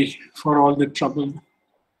 sorry for all the trouble.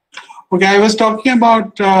 Okay, I was talking about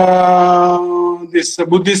this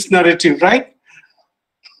Buddhist narrative, right?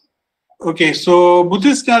 Okay, so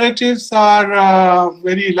Buddhist narratives are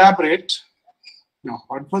very elaborate. No,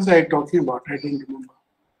 what was I talking about? I don't remember.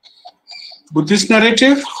 Buddhist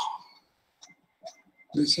narrative?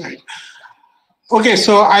 This side. Okay,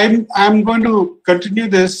 so I'm going to continue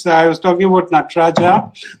this. I was talking about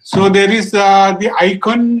Nataraja. So there is the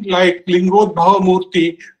icon like Lingodbhava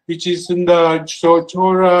Murti, which is in the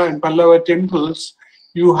Chora and Pallava temples.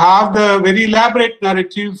 You have the very elaborate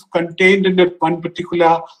narrative contained in that one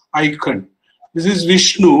particular icon. This is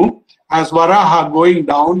Vishnu as Varaha going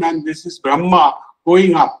down, and this is Brahma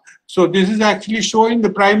going up. So this is actually showing the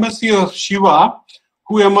primacy of Shiva,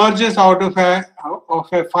 who emerges out of a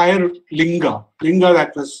fire linga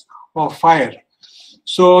that was of fire.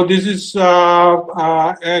 So this is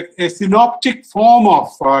a synoptic form of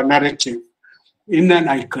narrative in an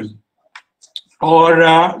icon.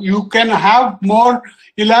 Or you can have more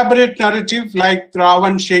elaborate narrative like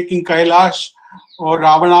Ravan shaking Kailash or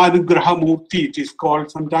Ravananugraha Murti, it is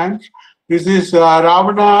called sometimes. This is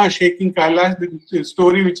Ravana shaking Kailash, the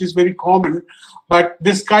story which is very common. But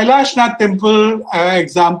this Kailashnath temple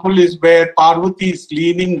example is where Parvati is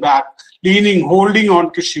leaning back, holding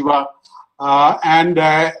on to Shiva, and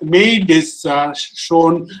maid is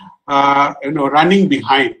shown, running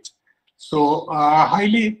behind. So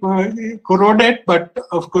highly corroded, but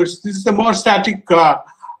of course this is a more static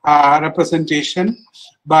representation.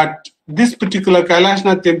 But this particular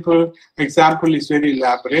Kailashnath temple example is very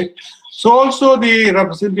elaborate. So also the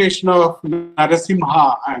representation of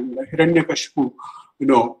Narasimha and Hiranyakashipu,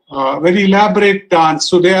 very elaborate dance.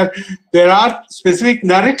 So there are specific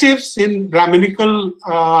narratives in Brahminical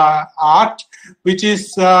art, which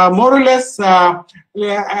is more or less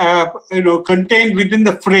contained within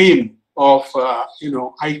the frame of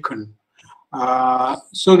icon.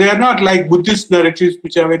 So they are not like Buddhist narratives,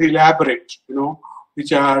 which are very elaborate,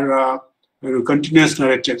 which are continuous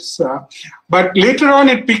narratives. But later on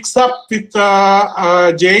it picks up with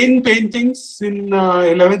Jain paintings in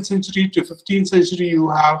 11th century to 15th century. You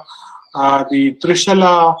have the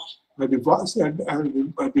Trishala, the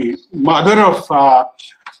mother of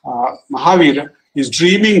Mahavira, is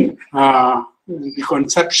dreaming the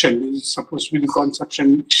conception. It's supposed to be the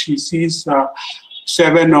conception. She sees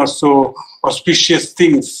 7 or so auspicious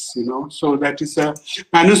things, So that is a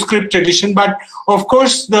manuscript edition. But of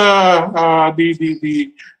course,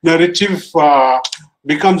 the narrative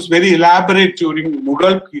becomes very elaborate during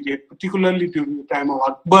Mughal period, particularly during the time of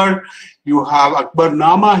Akbar. You have Akbar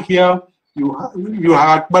Nama here. You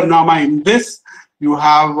have Akbar Nama in this. You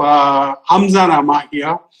have Hamza Nama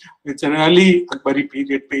here. It's an early Akbari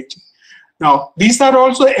period painting. Now, these are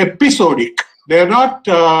also episodic. They are not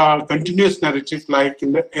continuous narrative like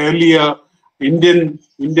in the earlier Indian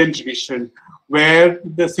tradition, where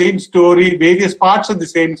the same story, various parts of the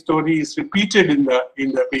same story is repeated in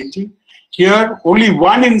the painting. Here, only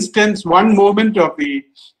one instance, one moment of the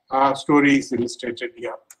story is illustrated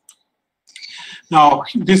here. Now,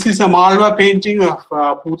 this is a Malwa painting of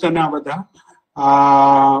Putanavada,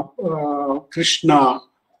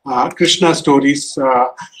 Krishna stories.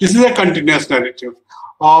 This is a continuous narrative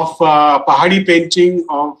of Pahadi painting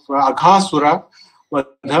of Aghasura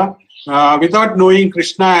Vadha. Without knowing,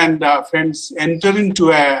 Krishna and friends enter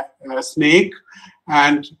into a snake,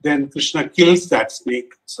 and then Krishna kills that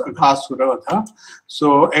snake, Aghasura Vadha.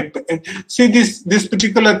 So see this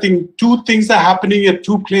particular thing, 2 things are happening at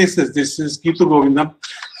 2 places. This is Gitu Govindam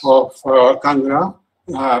of Kangra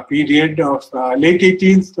period of late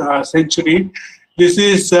 18th century. This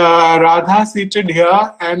is Radha seated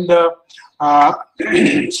here, and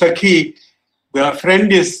Sakhi, the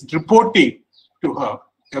friend, is reporting to her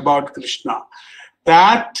about Krishna.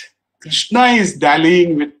 That Krishna is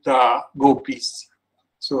dallying with gopis.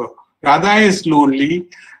 So Radha is lonely,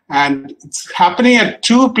 and it's happening at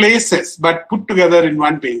 2 places, but put together in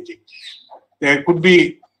one painting. There could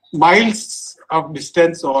be miles of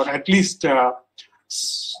distance, or at least there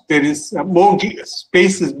is more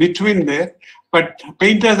spaces between there. But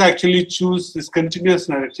painters actually choose this continuous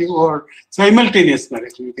narrative or simultaneous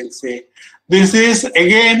narrative, you can say. This is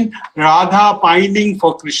again Radha pining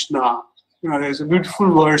for Krishna. There's a beautiful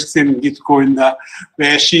verse in Gita Govinda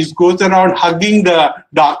where she goes around hugging the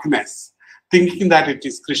darkness, thinking that it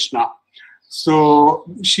is Krishna. So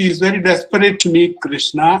she is very desperate to meet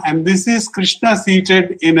Krishna, and this is Krishna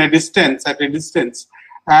seated at a distance,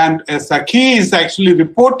 and a Sakhi is actually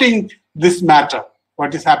reporting this matter,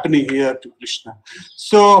 what is happening here to Krishna.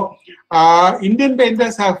 So Indian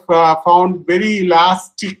painters have found very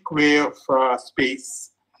elastic way of space.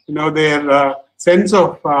 Their sense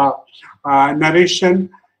of narration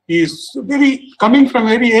is coming from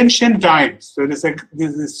very ancient times. So there's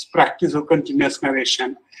this practice of continuous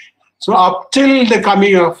narration. So up till the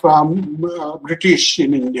coming of British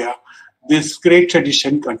in India, this great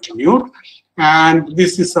tradition continued. And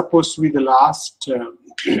this is supposed to be the last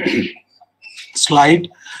slide.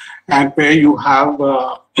 and where you have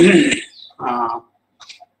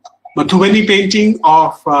Madhubani painting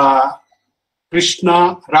of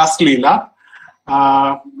Krishna Raslila.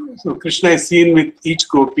 So Krishna is seen with each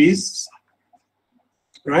gopis,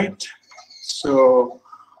 right? So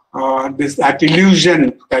that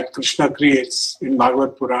illusion that Krishna creates in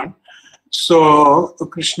Bhagavad Puran. So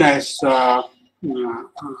Krishna is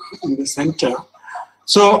in the center.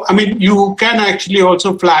 So I mean, you can actually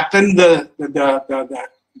also flatten the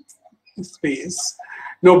space.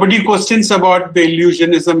 Nobody questions about the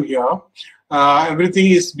illusionism here. Everything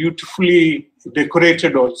is beautifully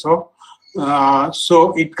decorated also.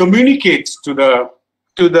 So it communicates to the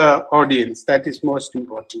audience. That is most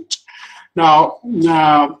important. Now,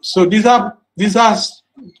 so these are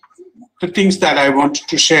the things that I wanted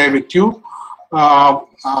to share with you.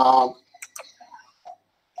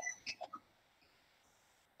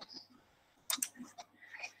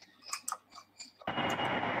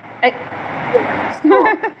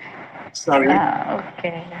 Sorry.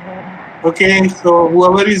 Okay. Okay, so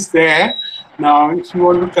whoever is there, now if you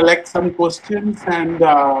want to collect some questions and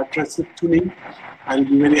address it to me, I'll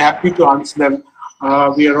be very happy to answer them.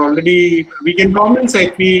 We can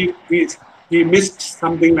compensate. We missed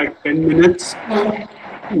something like 10 minutes.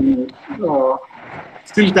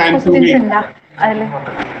 Still time to wait.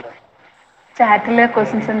 Chat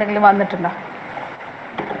questions എന്തെങ്കിലും വന്നിട്ടുണ്ടോ?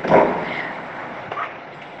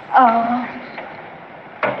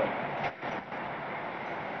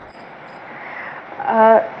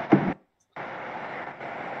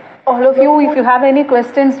 All of you, if you have any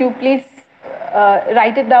questions, you please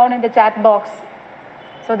write it down in the chat box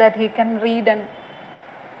so that he can read. And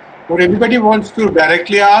or anybody wants to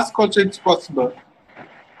directly ask, also it's possible.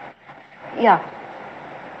 Yeah.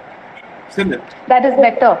 Isn't it? That is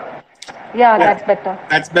better. Yeah, that's better.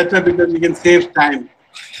 That's better because we can save time.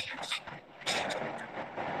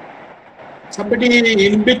 Somebody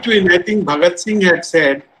in between, I think Bhagat Singh had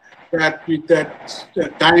said that with that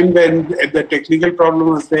time when the technical problem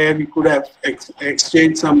was there, we could have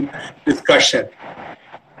exchanged some discussion.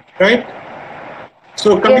 Right?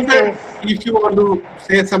 So, Kavita, yes. If you want to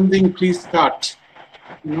say something, please start.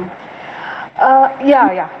 We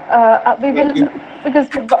will, because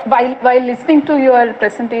while listening to your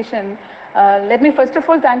presentation, let me first of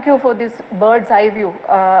all thank you for this bird's eye view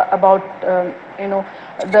about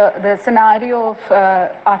the scenario of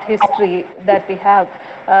art history that we have,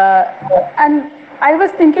 and I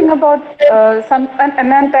was thinking about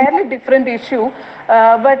an entirely different issue,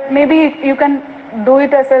 but maybe you can do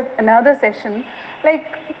it as another session. Like,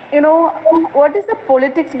 what is the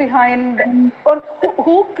politics behind, or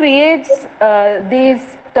who creates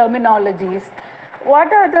these terminologies?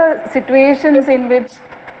 What are the situations in which,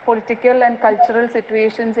 political and cultural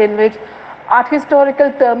situations in which art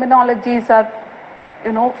historical terminologies are,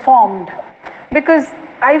 formed? Because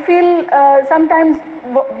I feel sometimes,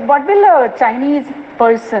 what will a Chinese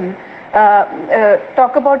person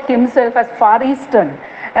talk about himself as Far Eastern?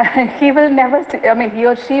 He will never say, he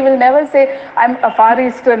or she will never say, I'm a Far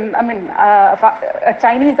Eastern, a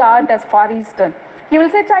Chinese art as Far Eastern. He will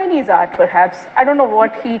say Chinese art, perhaps. I don't know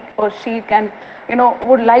what he or she can,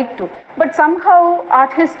 would like to. But somehow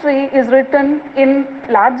art history is written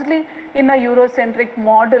largely in a Eurocentric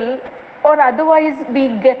model, or otherwise we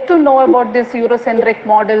get to know about these Eurocentric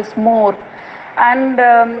models more. And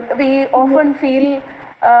we often feel,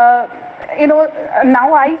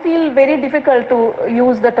 now I feel very difficult to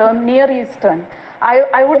use the term Near Eastern.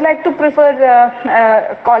 I would like to prefer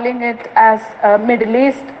calling it as Middle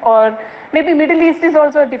East, or maybe Middle East is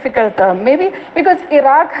also a difficult term. Maybe because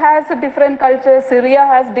Iraq has a different culture, Syria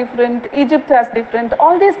has different, Egypt has different.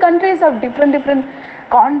 All these countries have different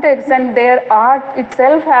contexts, and their art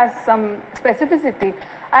itself has some specificity.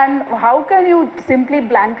 And how can you simply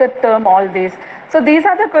blanket term all this? So these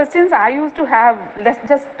are the questions I used to have,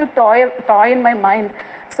 just to toy in my mind.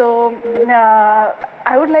 So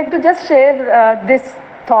I would like to just share this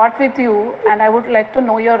thought with you, and I would like to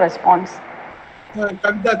know your response.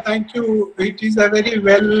 Kavita, thank you. It is a very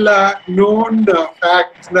well known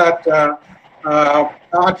fact that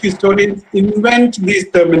art historians invent these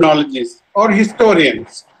terminologies, or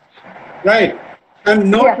historians, right?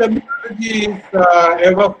 And no terminology is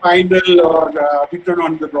ever final or written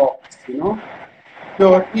on the rocks,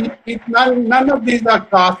 So none of these are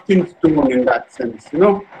cast in stone in that sense,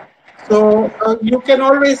 So you can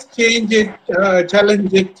always change it,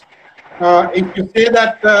 challenge it. If you say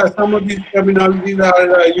that some of these terminologies are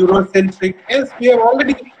Eurocentric, yes, we have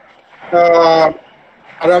already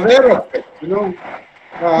are aware of it,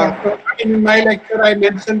 So in my lecture, I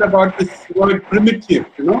mentioned about this word primitive,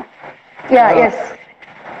 Yes.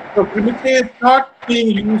 So primitive is not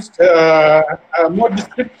being used. A more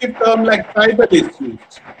descriptive term like tribal is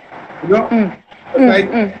used. You know,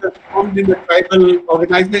 society is formed in the tribal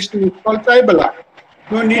organization is called tribal art.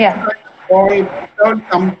 No need to call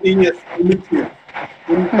something as primitive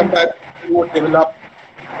in comparison to more developed,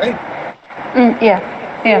 right?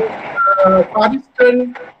 Far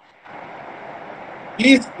Eastern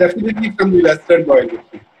is definitely from the Western point of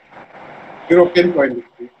view, European point of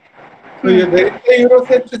view. So there is a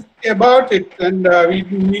Eurocentricity about it, and we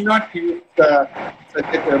need not use such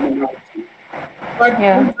a terminology. But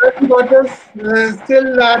in certain quarters,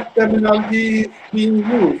 still that terminology is being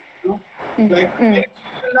used. You know? Like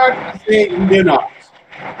people not say Indian art.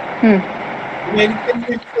 Americans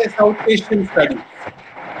will say South Asian studies.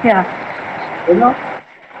 You know?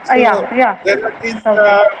 So there are these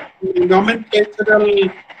nomenclatural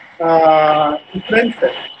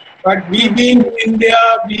differences. But we being India,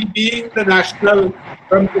 we being the national,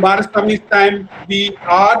 from Kumaraswamy's time, we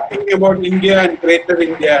are thinking about India and Greater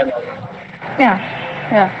India and all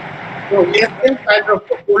that. So we are still kind of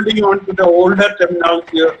holding on to the older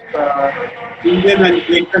terminology of Indian and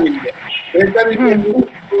Greater India. Greater India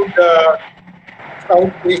include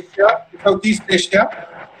South Asia, Southeast Asia.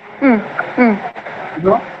 You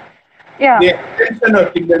know? The extension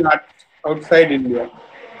of Indian art outside India.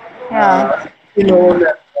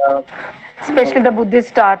 Especially the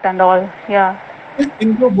Buddhist art and all,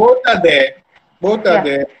 both are there. Both are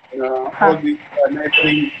there. All these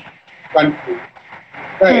neighboring countries.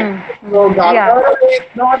 Right. So Gandhara is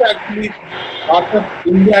not actually part of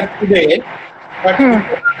India today, but if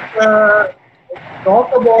you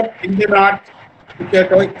talk about Indian art, if you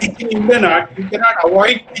are teaching Indian art, you cannot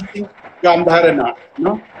avoid teaching Gandharan art.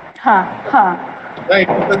 No? Right,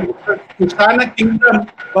 because the Kushana kingdom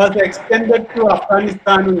was extended to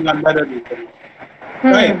Afghanistan and Gandhara region.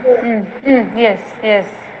 Right? Yes.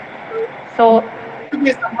 So, to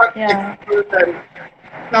be somewhat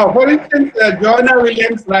now, for instance, Joanna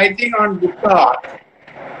Williams writing on Gupta art,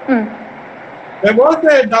 there was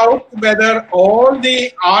a doubt whether all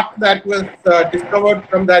the art that was discovered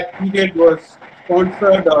from that period was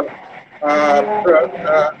sponsored or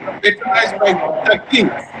patronized by Gupta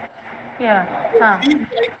kings. She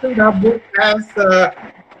titled her book as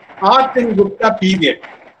Art in Gupta period.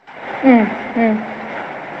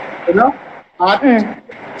 You know, art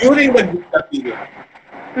during the Gupta period.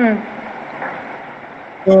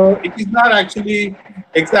 So it is not actually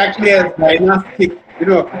exactly as dynastic. You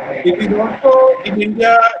know, it is also in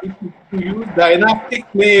India, if you use dynastic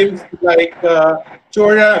names like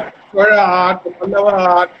Chola art, Pallava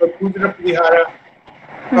art, or Gujra Prihara.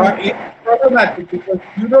 It's problematic because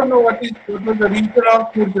you don't know what was the region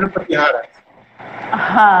of Gujra Prihara.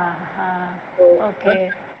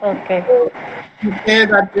 Okay. So you say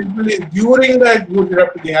that temple is during the Gujra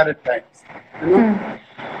Prihara times. You know,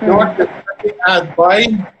 not necessarily as by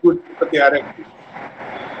Gujra Prihara.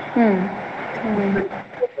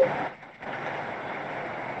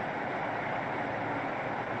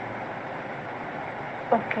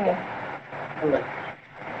 Okay. All right.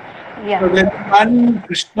 So there's one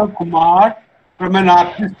Krishna Kumar from an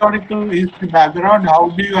art historical history background. How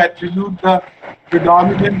do you attribute the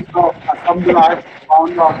predominance of assemblage,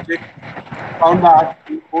 found objects, found art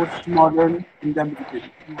in postmodern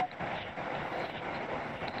contemporary?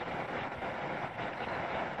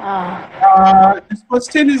 This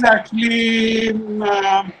question is actually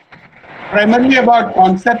primarily about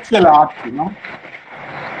conceptual art, you know.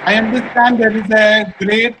 I understand there is a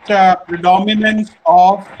great predominance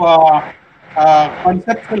of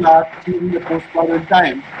conceptual art during the postmodern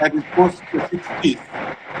time, that is post the 60s.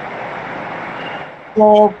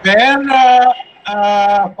 So where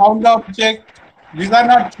found object, these are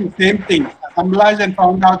not the same things. Assemblage and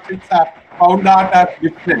found objects found art are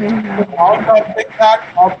different. So found objects are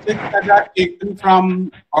objects that are taken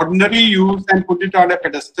from ordinary use and put it on a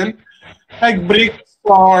pedestal, like bricks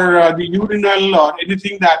or the urinal or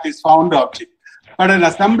anything that is found object. But an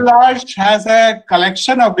assemblage has a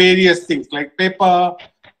collection of various things like paper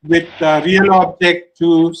with real object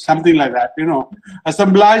to something like that. You know,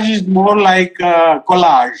 assemblage is more like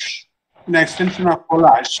collage, an extension of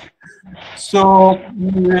collage. So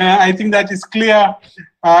I think that is clear.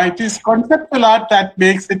 It is conceptual art that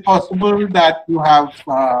makes it possible that you have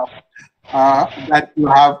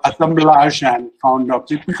assemblage and found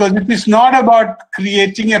object, because it is not about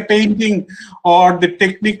creating a painting or the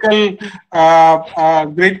technical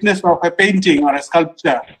greatness of a painting or a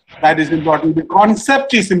sculpture that is important. The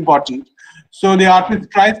concept is important. So the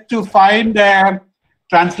artist tries to find a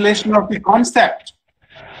translation of the concept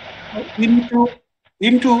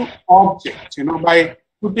into object, you know, by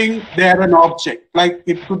putting there an object, like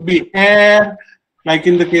it could be hair, like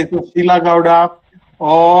in the case of Sheila Gowda,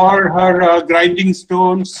 or her grinding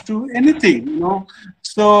stones, to anything, you know.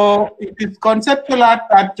 So it is conceptual art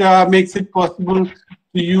that makes it possible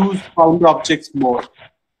to use found objects more.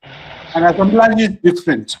 And assemblage is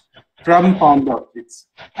different from found objects.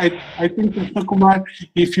 I think, Krishna Kumar,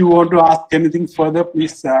 if you want to ask anything further,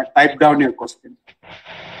 please type down your question.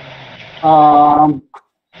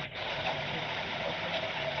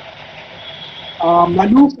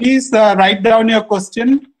 Manu, please write down your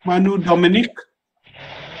question. Manu Dominic.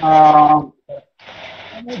 Can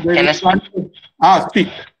I speak? Speak.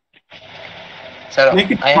 Sir, Make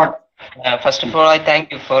it short. First of all, I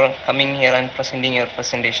thank you for coming here and presenting your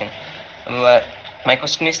presentation. My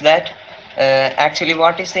question is that actually,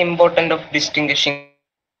 what is the importance of distinguishing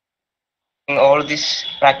all these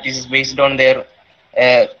practices based on their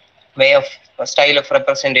way of style of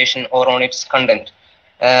representation or on its content?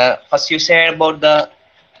 First, you said about the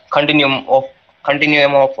continuum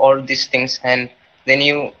of all these things, and then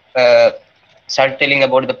you start telling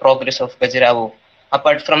about the progress of Gajaravu.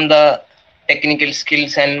 Apart from the technical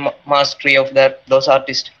skills and mastery of those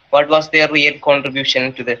artists, what was their real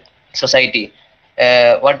contribution to the society?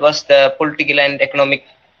 What was the political and economic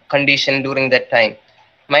condition during that time?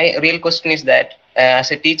 My real question is that,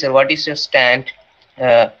 as a teacher, what is your stand?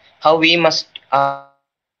 How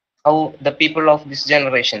the people of this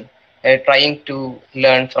generation trying to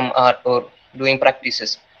learn from art or doing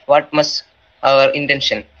practices? What must our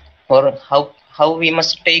intention, or how we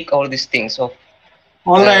must take all these things of?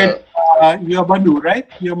 All right, you're Manu, right?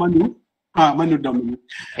 You're Manu. Manu Dominic.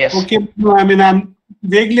 Yes. Okay, I mean, I'm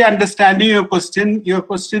vaguely understanding your question. Your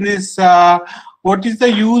question is, what is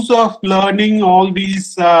the use of learning all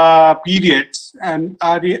these periods and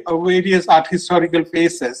various art historical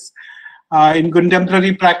phases in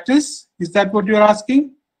contemporary practice? Is that what you're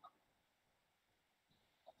asking?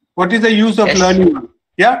 What is the use of learning?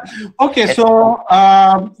 Yeah. Okay. Yes. So,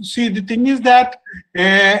 see, the thing is that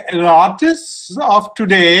artists of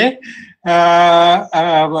today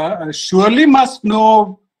surely must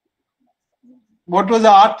know what was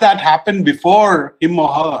the art that happened before him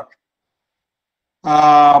or her.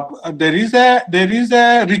 There is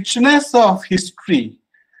a richness of history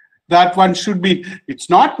that one should be. It's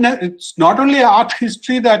not only art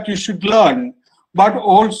history that you should learn, but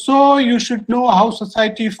also you should know how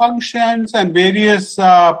society functions and various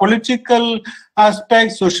political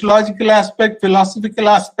aspects, sociological aspects, philosophical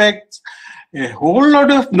aspects. A whole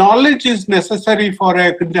lot of knowledge is necessary for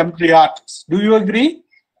a contemporary artist. Do you agree?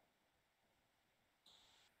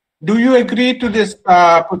 Do you agree to this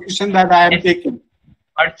position that I am taking?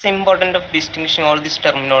 What's important of distinguishing all these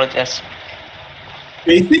terminologies?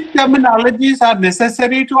 Basic terminologies are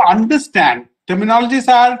necessary to understand. Terminologies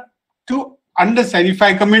are to understand. If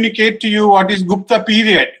I communicate to you what is Gupta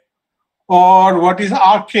period or what is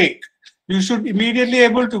archaic, you should immediately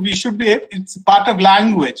it's part of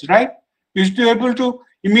language, right? You should be able to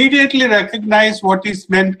immediately recognize what is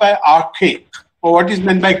meant by archaic or what is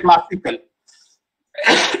meant by classical.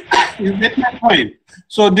 You get my point?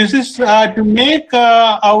 So this is to make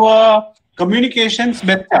our communications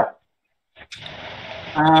better.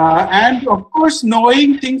 And of course,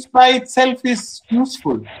 knowing things by itself is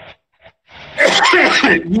useful.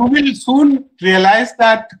 You will soon realize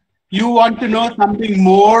that you want to know something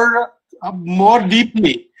more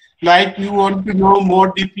deeply, like you want to know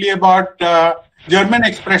more deeply about German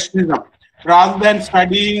Expressionism, rather than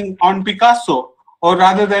studying on Picasso, or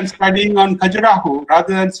rather than studying on Khajuraho,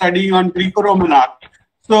 rather than studying on Greco-Roman art.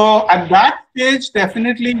 So at that stage,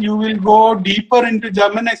 definitely you will go deeper into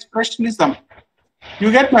German Expressionism.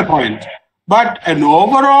 You get my point? But an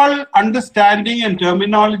overall understanding and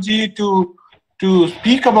terminology to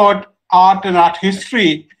speak about art and art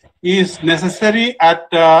history is necessary at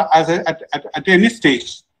any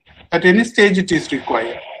stage. At any stage, it is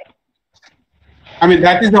required. I mean,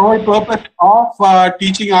 that is the whole purpose of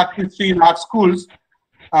teaching art history in art schools,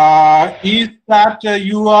 is that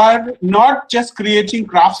you are not just creating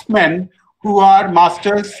craftsmen who are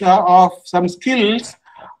masters of some skills,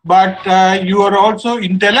 but you are also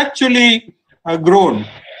intellectually grown.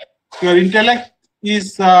 Your intellect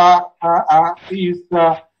is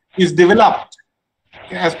developed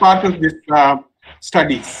as part of this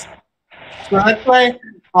studies. So that's why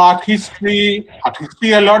art history,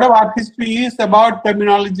 a lot of art history is about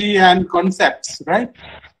terminology and concepts, right?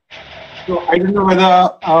 So I don't know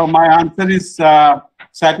whether my answer is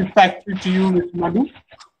satisfactory to you, Mr. Madhu.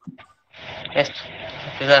 Yes,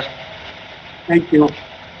 sir. Thank you.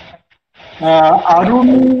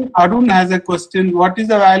 Arun has a question. What is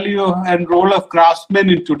the value and role of craftsmen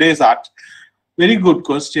in today's art? Very good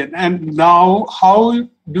question. And now, how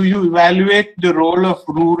do you evaluate the role of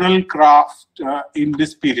rural craft in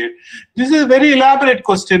this period? This is a very elaborate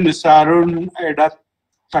question, Mr. Arun Edatta.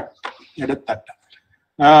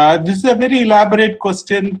 This is a very elaborate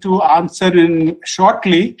question to answer in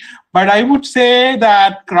shortly, but I would say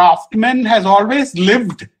that craftsmen has always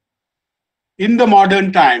lived in the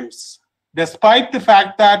modern times, despite the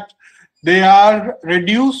fact that they are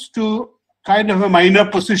reduced to kind of a minor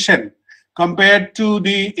position compared to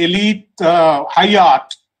the elite high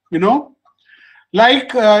art,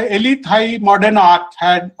 like elite high modern art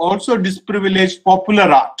had also disprivileged popular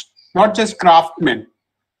art, not just craftsmen,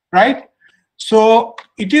 right? So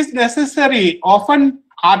it is necessary. Often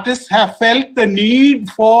artists have felt the need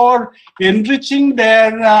for enriching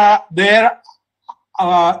their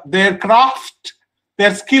craft,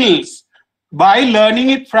 their skills, by learning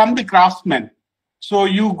it from the craftsmen. So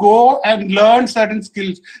you go and learn certain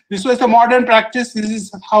skills. This was a modern practice. This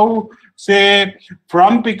is how, say,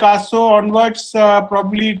 from Picasso onwards,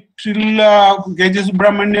 probably till Geja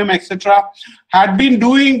Subramaniam, etc., had been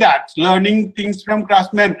doing that, learning things from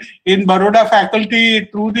craftsmen. In Baroda faculty,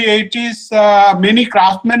 through the 80s, many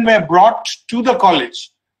craftsmen were brought to the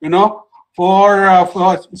college,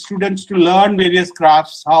 for students to learn various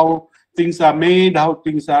crafts, how things are made, how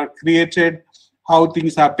things are created, how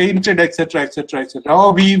things are painted, etc., etc., etc.,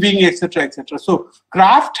 or weaving, etc., etc. So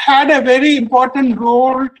craft had a very important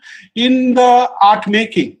role in the art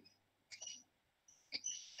making,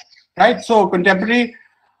 right? So contemporary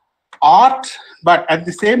art, but at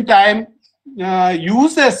the same time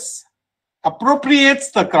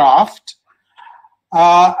appropriates the craft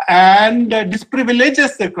and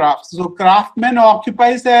disprivileges the craft. So craftsmen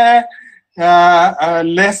occupies a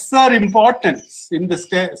lesser importance in the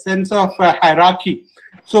sense of hierarchy.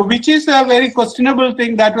 So which is a very questionable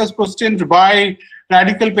thing that was questioned by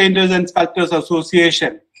Radical Painters and Sculptors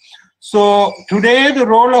Association. So today the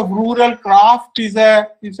role of rural craft is a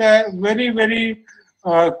very, very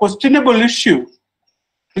questionable issue,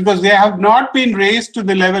 because they have not been raised to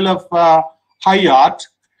the level of high art,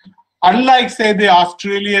 unlike, say, the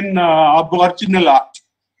Australian Aboriginal art.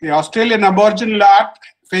 The Australian Aboriginal art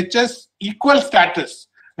fetches equal status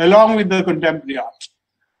along with the contemporary art.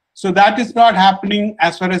 So that is not happening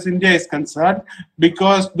as far as India is concerned,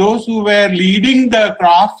 because those who were leading the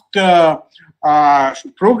craft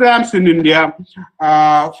programs in India,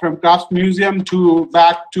 from Crafts Museum to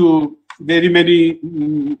back to very many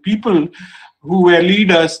people who were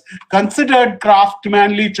leaders, considered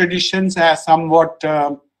craftsmanly traditions as somewhat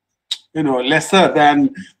lesser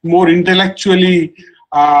than more intellectually.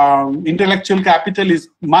 Intellectual capital is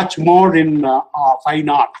much more in fine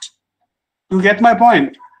art. You get my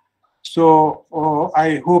point? So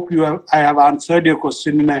I hope I have answered your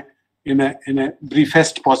question in a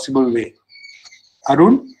briefest possible way.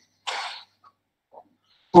 Arun?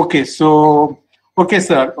 Okay, so okay,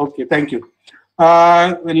 sir. Okay, thank you.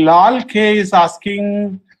 Lal K is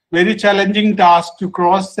asking, very challenging task to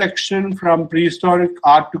cross-section from prehistoric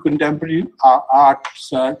art to contemporary art,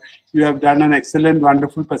 sir. You have done an excellent,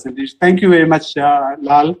 wonderful presentation. Thank you very much,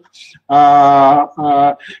 Lal.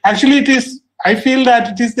 Actually, I feel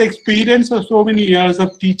that it is the experience of so many years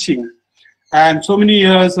of teaching and so many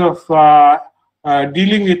years of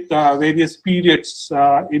dealing with various periods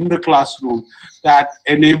in the classroom that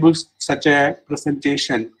enables such a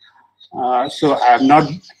presentation. So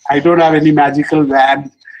I don't have any magical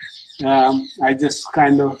wand. I just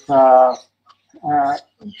kind of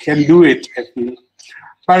can do it, I feel.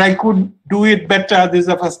 But I could do it better. This is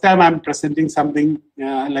the first time I'm presenting something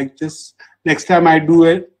like this. Next time I do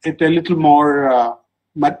it a little more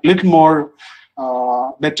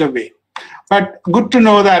better way. But good to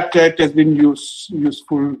know that it has been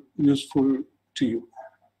useful to you.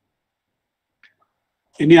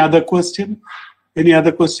 Any other question? Any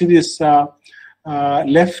other question is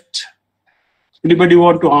left? Anybody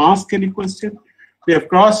want to ask any question? We have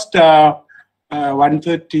crossed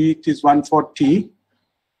 1:30. It is 1:40.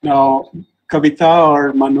 Now, Kavita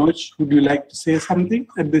or Manoj, would you like to say something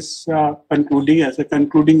at this as a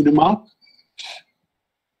concluding remark?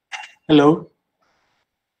 Hello?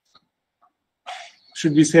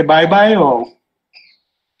 Should we say bye-bye or?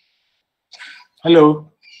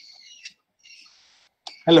 Hello?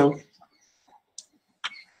 Hello?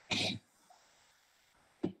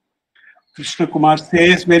 Krishna Kumar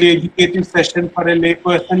says, very educative session for a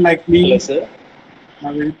layperson like me. Hello, sir.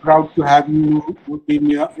 I'm very proud to have you be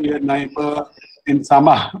your neighbor in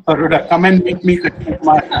Sama, Baroda. Come and meet me, Krishna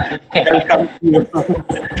Kumar. Welcome to you.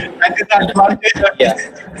 That is the advantage of this,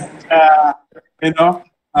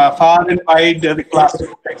 far and wide the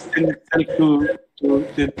classroom extend itself to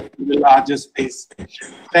the larger space.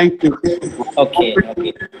 Thank you. Okay.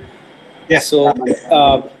 Okay. Yes. So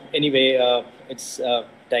anyway, it's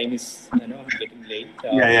time is getting late.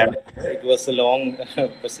 Yeah. It was a long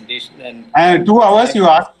presentation, and 2 hours you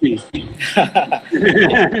asked me.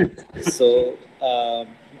 So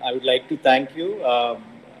I would like to thank you.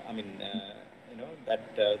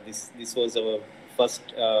 That this was our first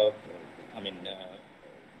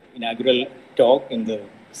inaugural talk in the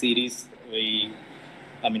series. We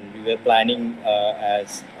were planning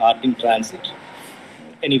as Art in Transit.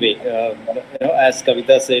 Anyway, as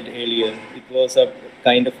Kavita said earlier, it was a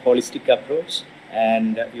kind of holistic approach,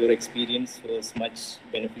 and your experience was much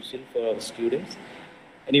beneficial for our students.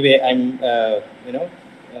 Anyway, I'm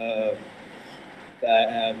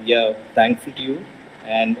thankful to you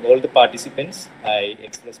and all the participants. I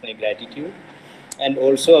express my gratitude, and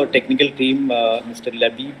also our technical team, Mr.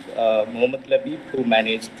 Labib, Mohammed Labib, who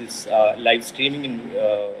managed this live streaming in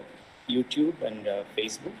YouTube and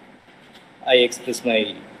Facebook. I express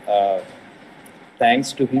my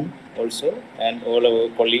thanks to him also, and all our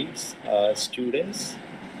colleagues, students,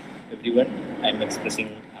 everyone. I'm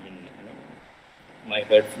expressing, my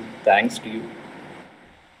heartfelt thanks to you.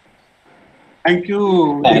 Thank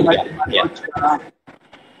you very much.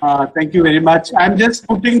 Thank you very much. I'm just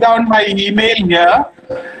putting down my email here.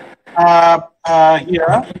 In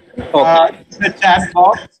the chat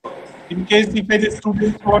box, in case if any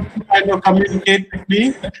students want to kind of communicate with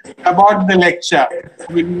me about the lecture.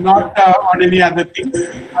 I mean, not on any other thing,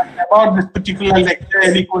 but about this particular lecture,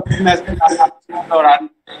 any question has been asked or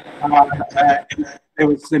if there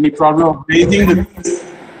was any problem of raising the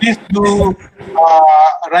please do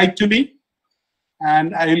write to me,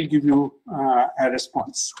 and I will give you a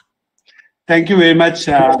response. Thank you very much.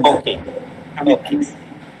 Okay.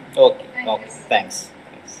 Thanks.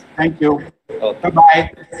 Thank you. Okay.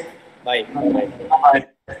 Bye-bye. Bye.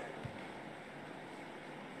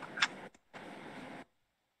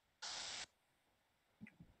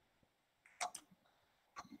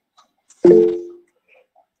 Bye-bye.